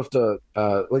shoplifter,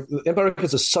 like Empire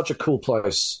Records is such a cool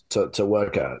place to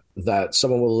work at that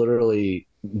someone will literally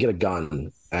get a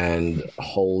gun and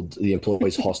hold the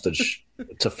employees hostage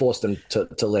to force them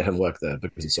to let him work there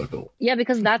because it's so cool. Yeah,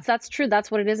 because that's true.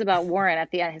 That's what it is about Warren.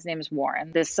 At the end, his name is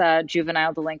Warren. This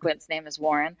juvenile delinquent's name is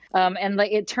Warren. And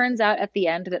like it turns out at the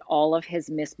end that all of his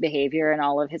misbehavior and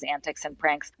all of his antics and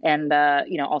pranks and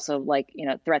also like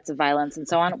threats of violence and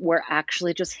so on were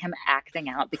actually just him acting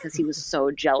out because he was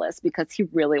so jealous because he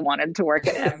really wanted to work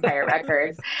at Empire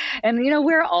Records. And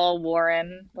we're all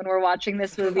Warren when we're watching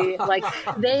this movie. Like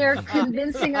they are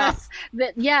convincing us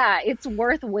that it's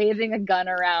worth waving a gun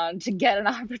around to get an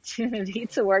opportunity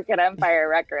to work at Empire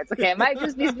Records. Okay, I might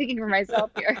just be speaking for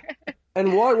myself here.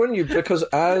 And why wouldn't you? Because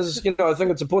as I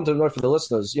think it's important to note for the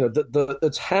listeners,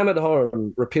 it's hammered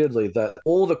home repeatedly that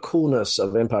all the coolness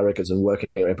of Empire Records and working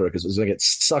at Empire Records is going to get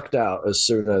sucked out as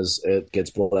soon as it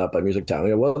gets bought out by Music Town.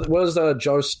 What does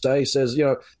Joe say? He says,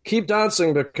 keep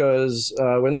dancing because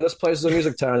when this place is a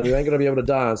Music Town, you ain't going to be able to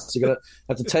dance. You're going to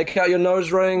have to take out your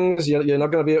nose rings. You're not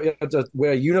going to be able to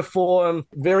wear a uniform.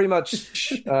 Very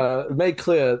much made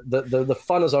clear that the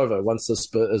fun is over once this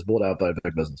is bought out by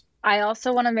big business. I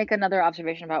also want to make another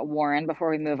observation about Warren before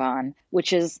we move on,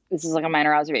 this is like a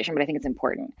minor observation, but I think it's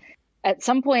important. At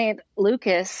some point,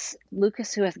 Lucas,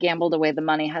 who has gambled away the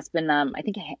money, has been,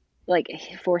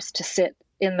 forced to sit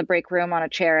in the break room on a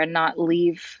chair and not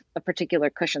leave a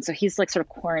particular cushion. So he's like sort of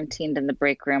quarantined in the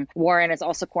break room. Warren is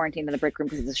also quarantined in the break room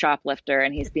because he's a shoplifter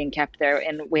and he's being kept there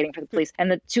and waiting for the police.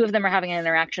 And the two of them are having an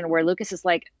interaction where Lucas is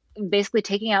like, basically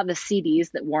taking out the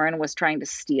CDs that Warren was trying to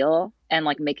steal and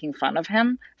like making fun of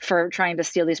him for trying to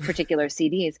steal these particular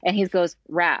CDs. And he goes,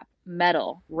 rap,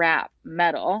 metal.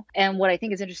 And what I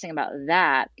think is interesting about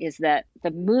that is that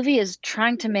the movie is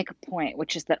trying to make a point,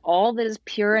 which is that all that is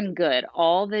pure and good,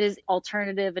 all that is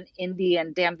alternative and indie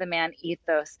and damn the man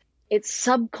ethos, it's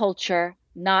subculture,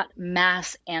 not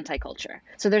mass anti-culture.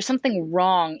 So there's something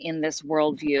wrong in this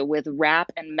worldview with rap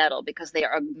and metal because they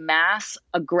are mass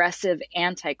aggressive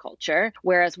anti-culture,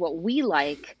 whereas what we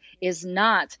like is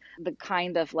not the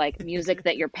kind of like music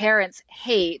that your parents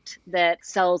hate that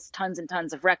sells tons and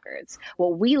tons of records.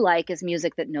 What we like is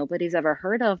music that nobody's ever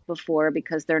heard of before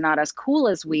because they're not as cool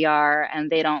as we are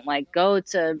and they don't like go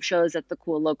to shows at the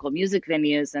cool local music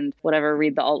venues and whatever,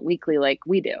 read the alt weekly like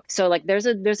we do. So like there's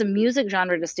a music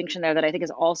genre distinction there that I think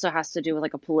is also has to do with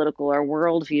like a political or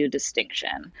worldview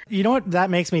distinction. You know what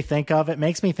that makes me think of? It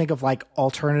makes me think of like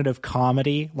alternative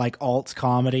comedy, like alt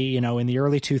comedy, in the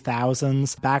early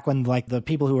 2000s, back when like the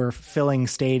people who were filling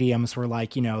stadiums were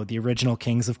like, the original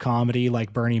kings of comedy,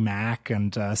 like Bernie Mac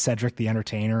and Cedric the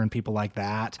Entertainer and people like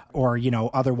that. Or,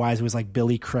 otherwise it was like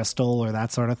Billy Crystal or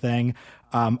that sort of thing.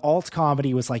 Alt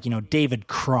comedy was like, David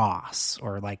Cross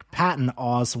or like Patton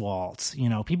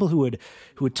Oswalt, people who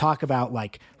would talk about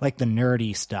like the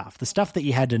nerdy stuff, the stuff that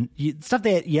you had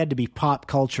to be pop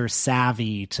culture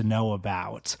savvy to know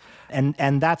about. And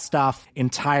that stuff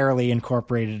entirely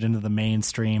incorporated into the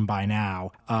mainstream by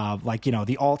now.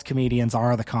 The alt comedians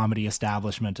are the comedy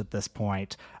establishment at this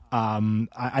point.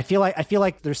 I feel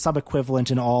like there's some equivalent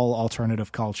in all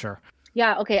alternative culture.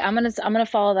 Yeah, okay. I'm gonna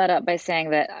follow that up by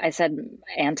saying that I said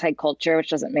anti-culture, which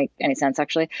doesn't make any sense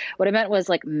actually. What I meant was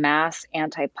like mass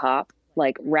anti-pop,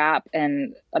 like rap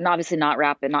and obviously not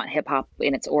rap and not hip hop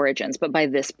in its origins, but by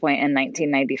this point in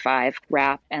 1995,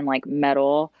 rap and like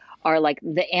metal are like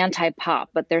the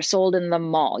anti-pop, but they're sold in the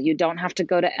mall. You don't have to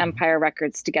go to Empire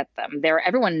Records to get them.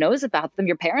 Everyone knows about them.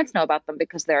 Your parents know about them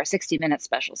because there are 60-minute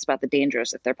specials about the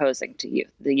dangers that they're posing to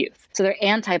the youth. So they're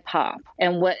anti-pop.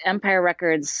 And what Empire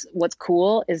Records, what's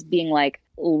cool is being like,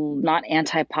 not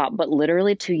anti-pop, but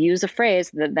literally, to use a phrase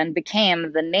that then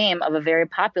became the name of a very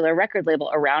popular record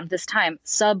label around this time,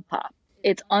 Sub Pop.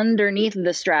 It's underneath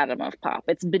the stratum of pop.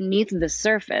 It's beneath the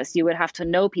surface. You would have to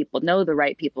know the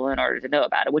right people in order to know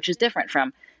about it, which is different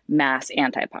from mass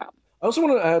anti-pop. I also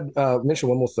want to mention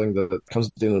one more thing that comes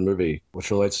at the end of the movie, which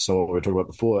relates to some of what we were talking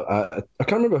about before. I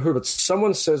can't remember who, but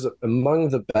someone says that among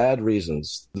the bad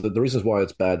reasons, the reasons why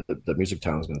it's bad that Music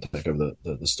Town is going to take over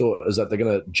the store, is that they're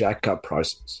going to jack up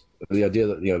prices. The idea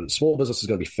that small business is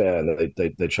going to be fair and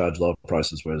they charge low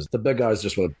prices, whereas the big guys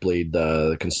just want to bleed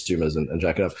the consumers and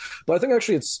jack it up. But I think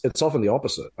actually it's often the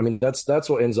opposite. I mean, that's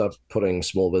what ends up putting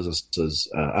small businesses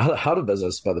out of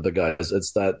business by the big guys.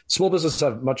 It's that small businesses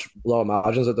have much lower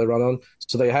margins that they run on,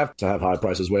 so they have to have high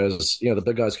prices. Whereas the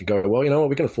big guys could go, well,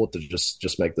 we can afford to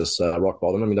just make this rock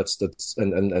bottom. I mean, that's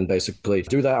and basically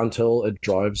do that until it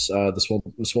drives the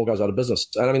small guys out of business.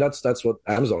 And I mean, that's what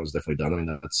Amazon has definitely done. I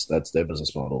mean, that's their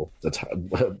business model. That's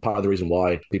part of the reason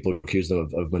why people accuse them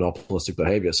of monopolistic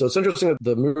behavior. So it's interesting that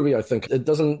the movie, I think, it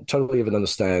doesn't totally even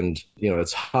understand,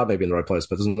 it's hard maybe in the right place,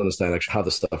 but it doesn't understand actually how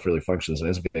this stuff really functions, and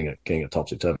ends up getting a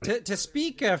topsy-turvy. To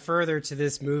speak further to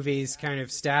this movie's kind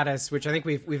of status, which I think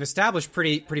we've established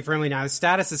pretty firmly now, the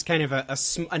status is kind of a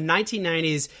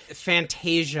 1990s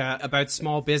fantasia about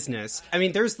small business. I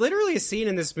mean, there's literally a scene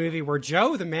in this movie where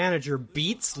Joe, the manager,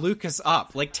 beats Lucas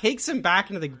up, like takes him back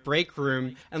into the break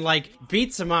room and like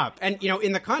beats him up. And,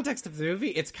 in the context of the movie,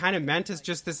 it's kind of meant as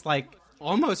just this like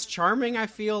almost charming, I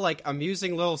feel, like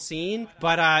amusing little scene.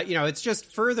 But, it's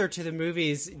just further to the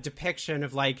movie's depiction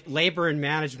of like labor and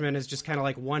management as just kind of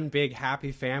like one big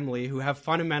happy family who have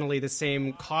fundamentally the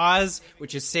same cause,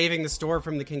 which is saving the store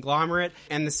from the conglomerate,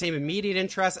 and the same immediate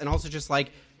interest, and also just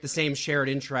like the same shared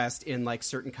interest in like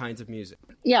certain kinds of music.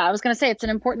 Yeah, I was going to say it's an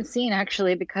important scene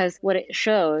actually, because what it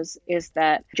shows is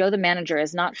that Joe the manager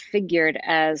is not figured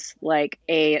as like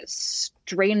a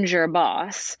stranger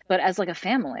boss, but as like a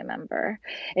family member.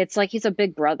 It's like he's a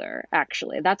big brother,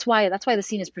 actually. That's why the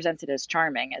scene is presented as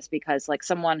charming, is because like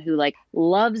someone who like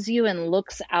loves you and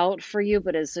looks out for you,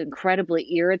 but is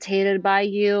incredibly irritated by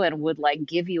you and would like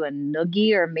give you a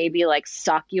noogie or maybe like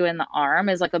sock you in the arm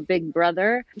is like a big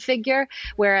brother figure.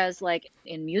 Whereas like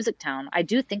in Music Town, I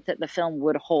do think that the film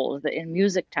would hold that in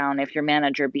Music Town, if your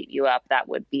manager beat you up, that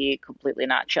would be completely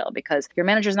not chill, because your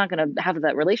manager's not going to have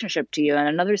that relationship to you. And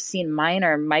another scene,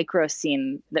 minor micro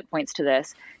scene that points to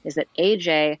this, is that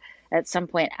AJ at some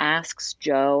point asks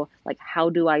Joe, like, how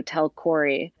do I tell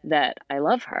Corey that I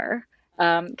love her?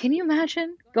 Can you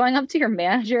imagine going up to your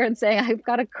manager and saying, I've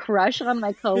got a crush on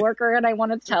my coworker and I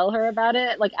want to tell her about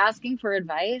it, like asking for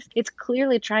advice? It's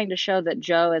clearly trying to show that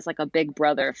Joe is like a big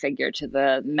brother figure to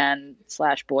the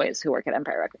men/boys who work at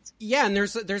Empire Records. Yeah, and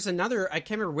there's another, I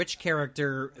can't remember which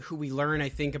character who we learn, I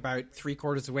think, about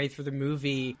 3/4 of the way through the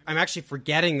movie. I'm actually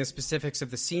forgetting the specifics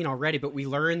of the scene already, but we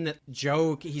learn that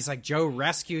he's like, Joe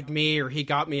rescued me, or he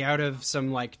got me out of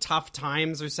some like tough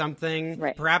times or something.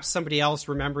 Right. Perhaps somebody else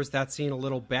remembers that scene a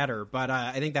little better, but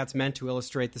I think that's meant to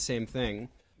illustrate the same thing.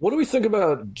 What do we think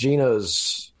about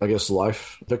Gina's, I guess,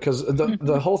 life? Because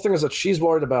the whole thing is that she's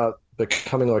worried about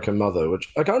becoming like her mother, which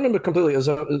I can't remember completely.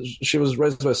 She was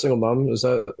raised by a single mom. Is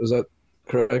that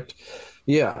correct?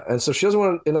 Yeah, and so she doesn't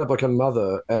want to end up like her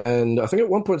mother. And I think at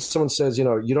one point someone says, you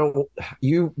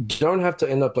don't have to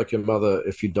end up like your mother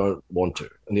if you don't want to.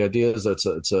 And the idea is that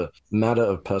it's a matter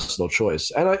of personal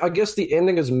choice. And I guess the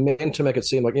ending is meant to make it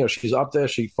seem like, she's up there,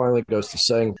 she finally goes to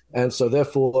sing, and so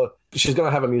therefore she's going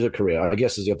to have a music career, I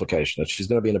guess is the implication, that she's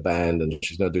going to be in a band and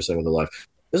she's going to do something with her life.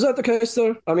 Is that the case,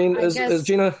 though? I mean, is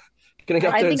Gina getting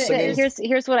up there and singing?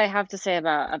 Here's what I have to say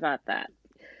about that.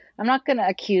 I'm not going to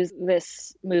accuse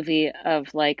this movie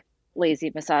of like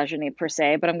lazy misogyny per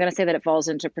se, but I'm going to say that it falls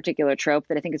into a particular trope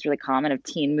that I think is really common of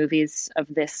teen movies of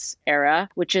this era,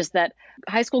 which is that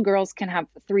high school girls can have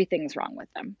three things wrong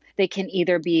with them. They can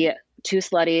either be too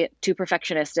slutty, too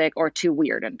perfectionistic, or too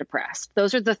weird and depressed.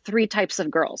 Those are the three types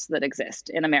of girls that exist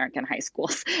in American high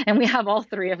schools. And we have all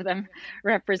three of them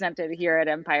represented here at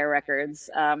Empire Records.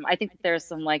 I think that there's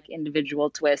some like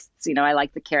individual twists. I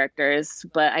like the characters,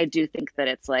 but I do think that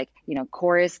it's like,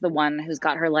 Corey's the one who's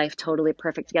got her life totally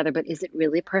perfect together, but is it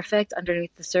really perfect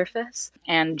underneath the surface?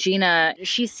 And Gina,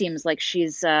 she seems like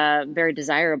she's very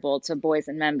desirable to boys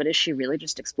and men, but is she really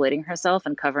just exploiting herself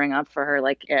and covering up for her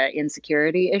like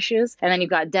insecurity issues? And then you've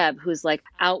got Deb, who's like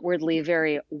outwardly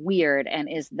very weird and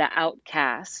is the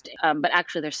outcast. But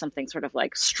actually there's something sort of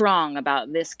like strong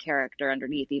about this character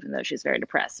underneath, even though she's very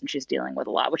depressed and she's dealing with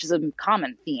a lot, which is a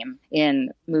common theme in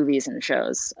movies and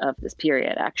shows of this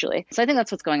period, actually. So I think that's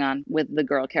what's going on with the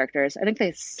girl characters. I think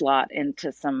they slot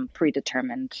into some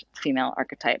predetermined female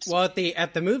archetypes. Well,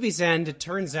 at the movie's end, it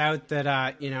turns out that,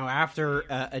 after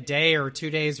a day or 2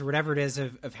 days or whatever it is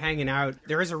of hanging out,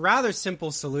 there is a rather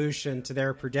simple solution to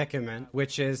their predicament,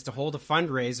 which is to hold a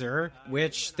fundraiser,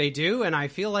 which they do. And I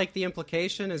feel like the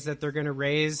implication is that they're going to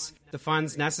raise the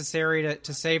funds necessary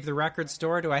to save the record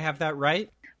store. Do I have that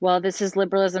right? Well, this is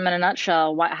liberalism in a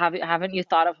nutshell. Haven't you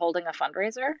thought of holding a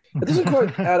fundraiser? It doesn't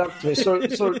quite add up to me.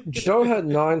 So Joe had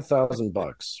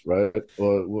 $9,000, right?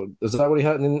 Well, is that what he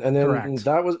had? And then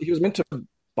Correct. he was meant to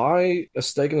buy a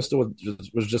stake in the store,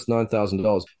 was just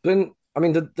 $9,000. Then I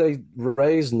mean, did they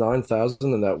raise $9,000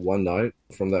 in that one night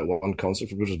from that one concert,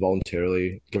 which was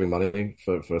voluntarily giving money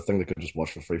for a thing they could just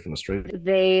watch for free from the street?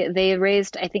 They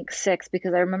raised, I think, 6,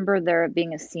 because I remember there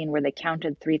being a scene where they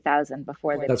counted 3,000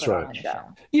 before they put on the show.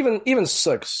 Even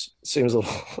 6 seems a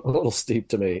little steep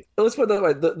to me. Let's put it that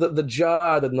way: the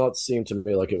jar did not seem to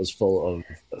me like it was full of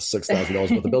 $6,000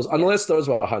 worth of bills, unless those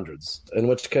were hundreds. In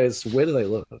which case, where do they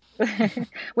live?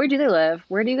 Where do they live?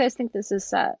 Where do you guys think this is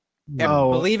set? I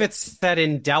believe it's set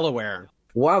in Delaware.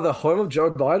 Wow, the home of Joe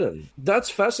Biden. That's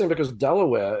fascinating because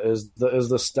Delaware is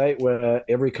the state where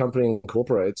every company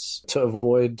incorporates to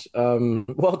avoid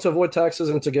taxes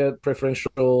and to get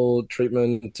preferential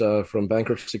treatment from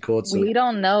bankruptcy courts. We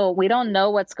don't know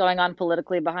what's going on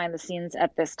politically behind the scenes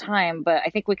at this time, but I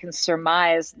think we can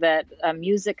surmise that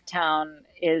Music Town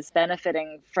is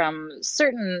benefiting from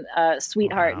certain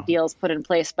sweetheart deals put in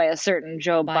place by a certain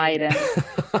Joe Biden.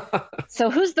 So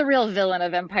who's the real villain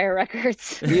of Empire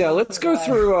Records? Yeah, let's go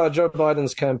through Joe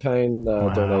Biden's campaign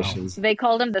donations. They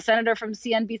called him the senator from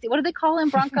CNBC. What did they call him,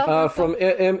 Bronco? From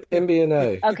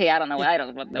MBNA. Okay, I don't know.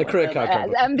 The credit card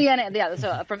company. MBNA, yeah,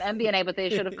 so from MBNA, but they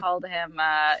should have called him,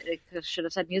 should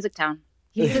have said Music Town.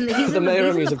 He's in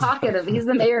the pocket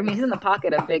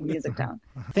of big Music Town.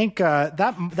 I think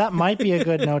that might be a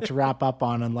good note to wrap up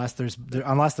on, unless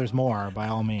there's more, by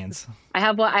all means. I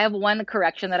have one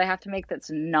correction that I have to make that's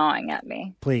gnawing at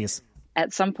me. Please.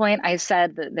 At some point, I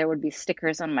said that there would be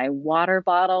stickers on my water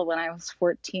bottle when I was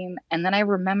 14, and then I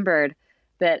remembered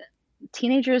that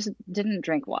teenagers didn't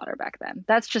drink water back then.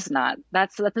 That's just not.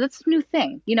 That's a new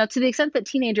thing. You know, to the extent that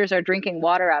teenagers are drinking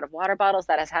water out of water bottles,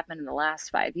 that has happened in the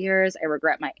last 5 years. I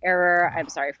regret my error. I'm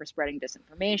sorry for spreading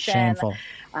disinformation. Shameful.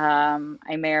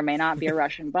 I may or may not be a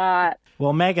Russian bot.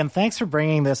 Well, Megan, thanks for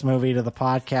bringing this movie to the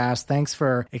podcast. Thanks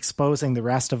for exposing the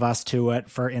rest of us to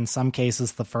it for, in some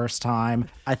cases, the first time.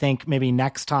 I think maybe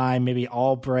next time, maybe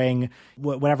I'll bring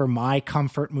whatever my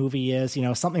comfort movie is, you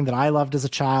know, something that I loved as a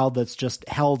child that's just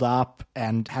held up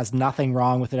and has nothing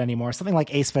wrong with it anymore. Something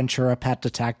like Ace Ventura: Pet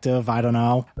Detective. I don't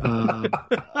know.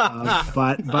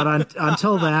 But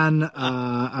until then,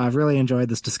 I've really enjoyed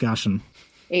this discussion.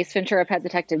 Ace Ventura: Pet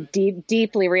Detective,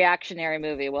 deeply reactionary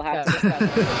movie. We'll have to discuss it.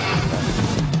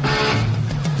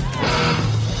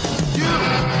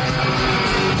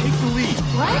 Take the lead.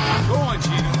 What? Go on,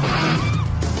 Gina.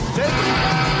 Take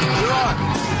it. You're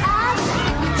on.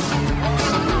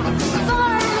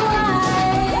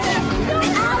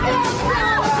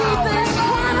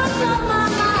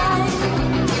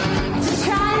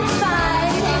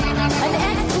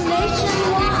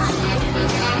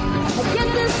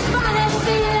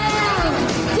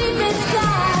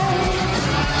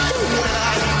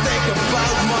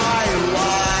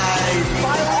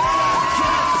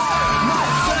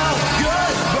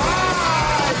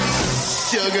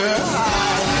 Sugar.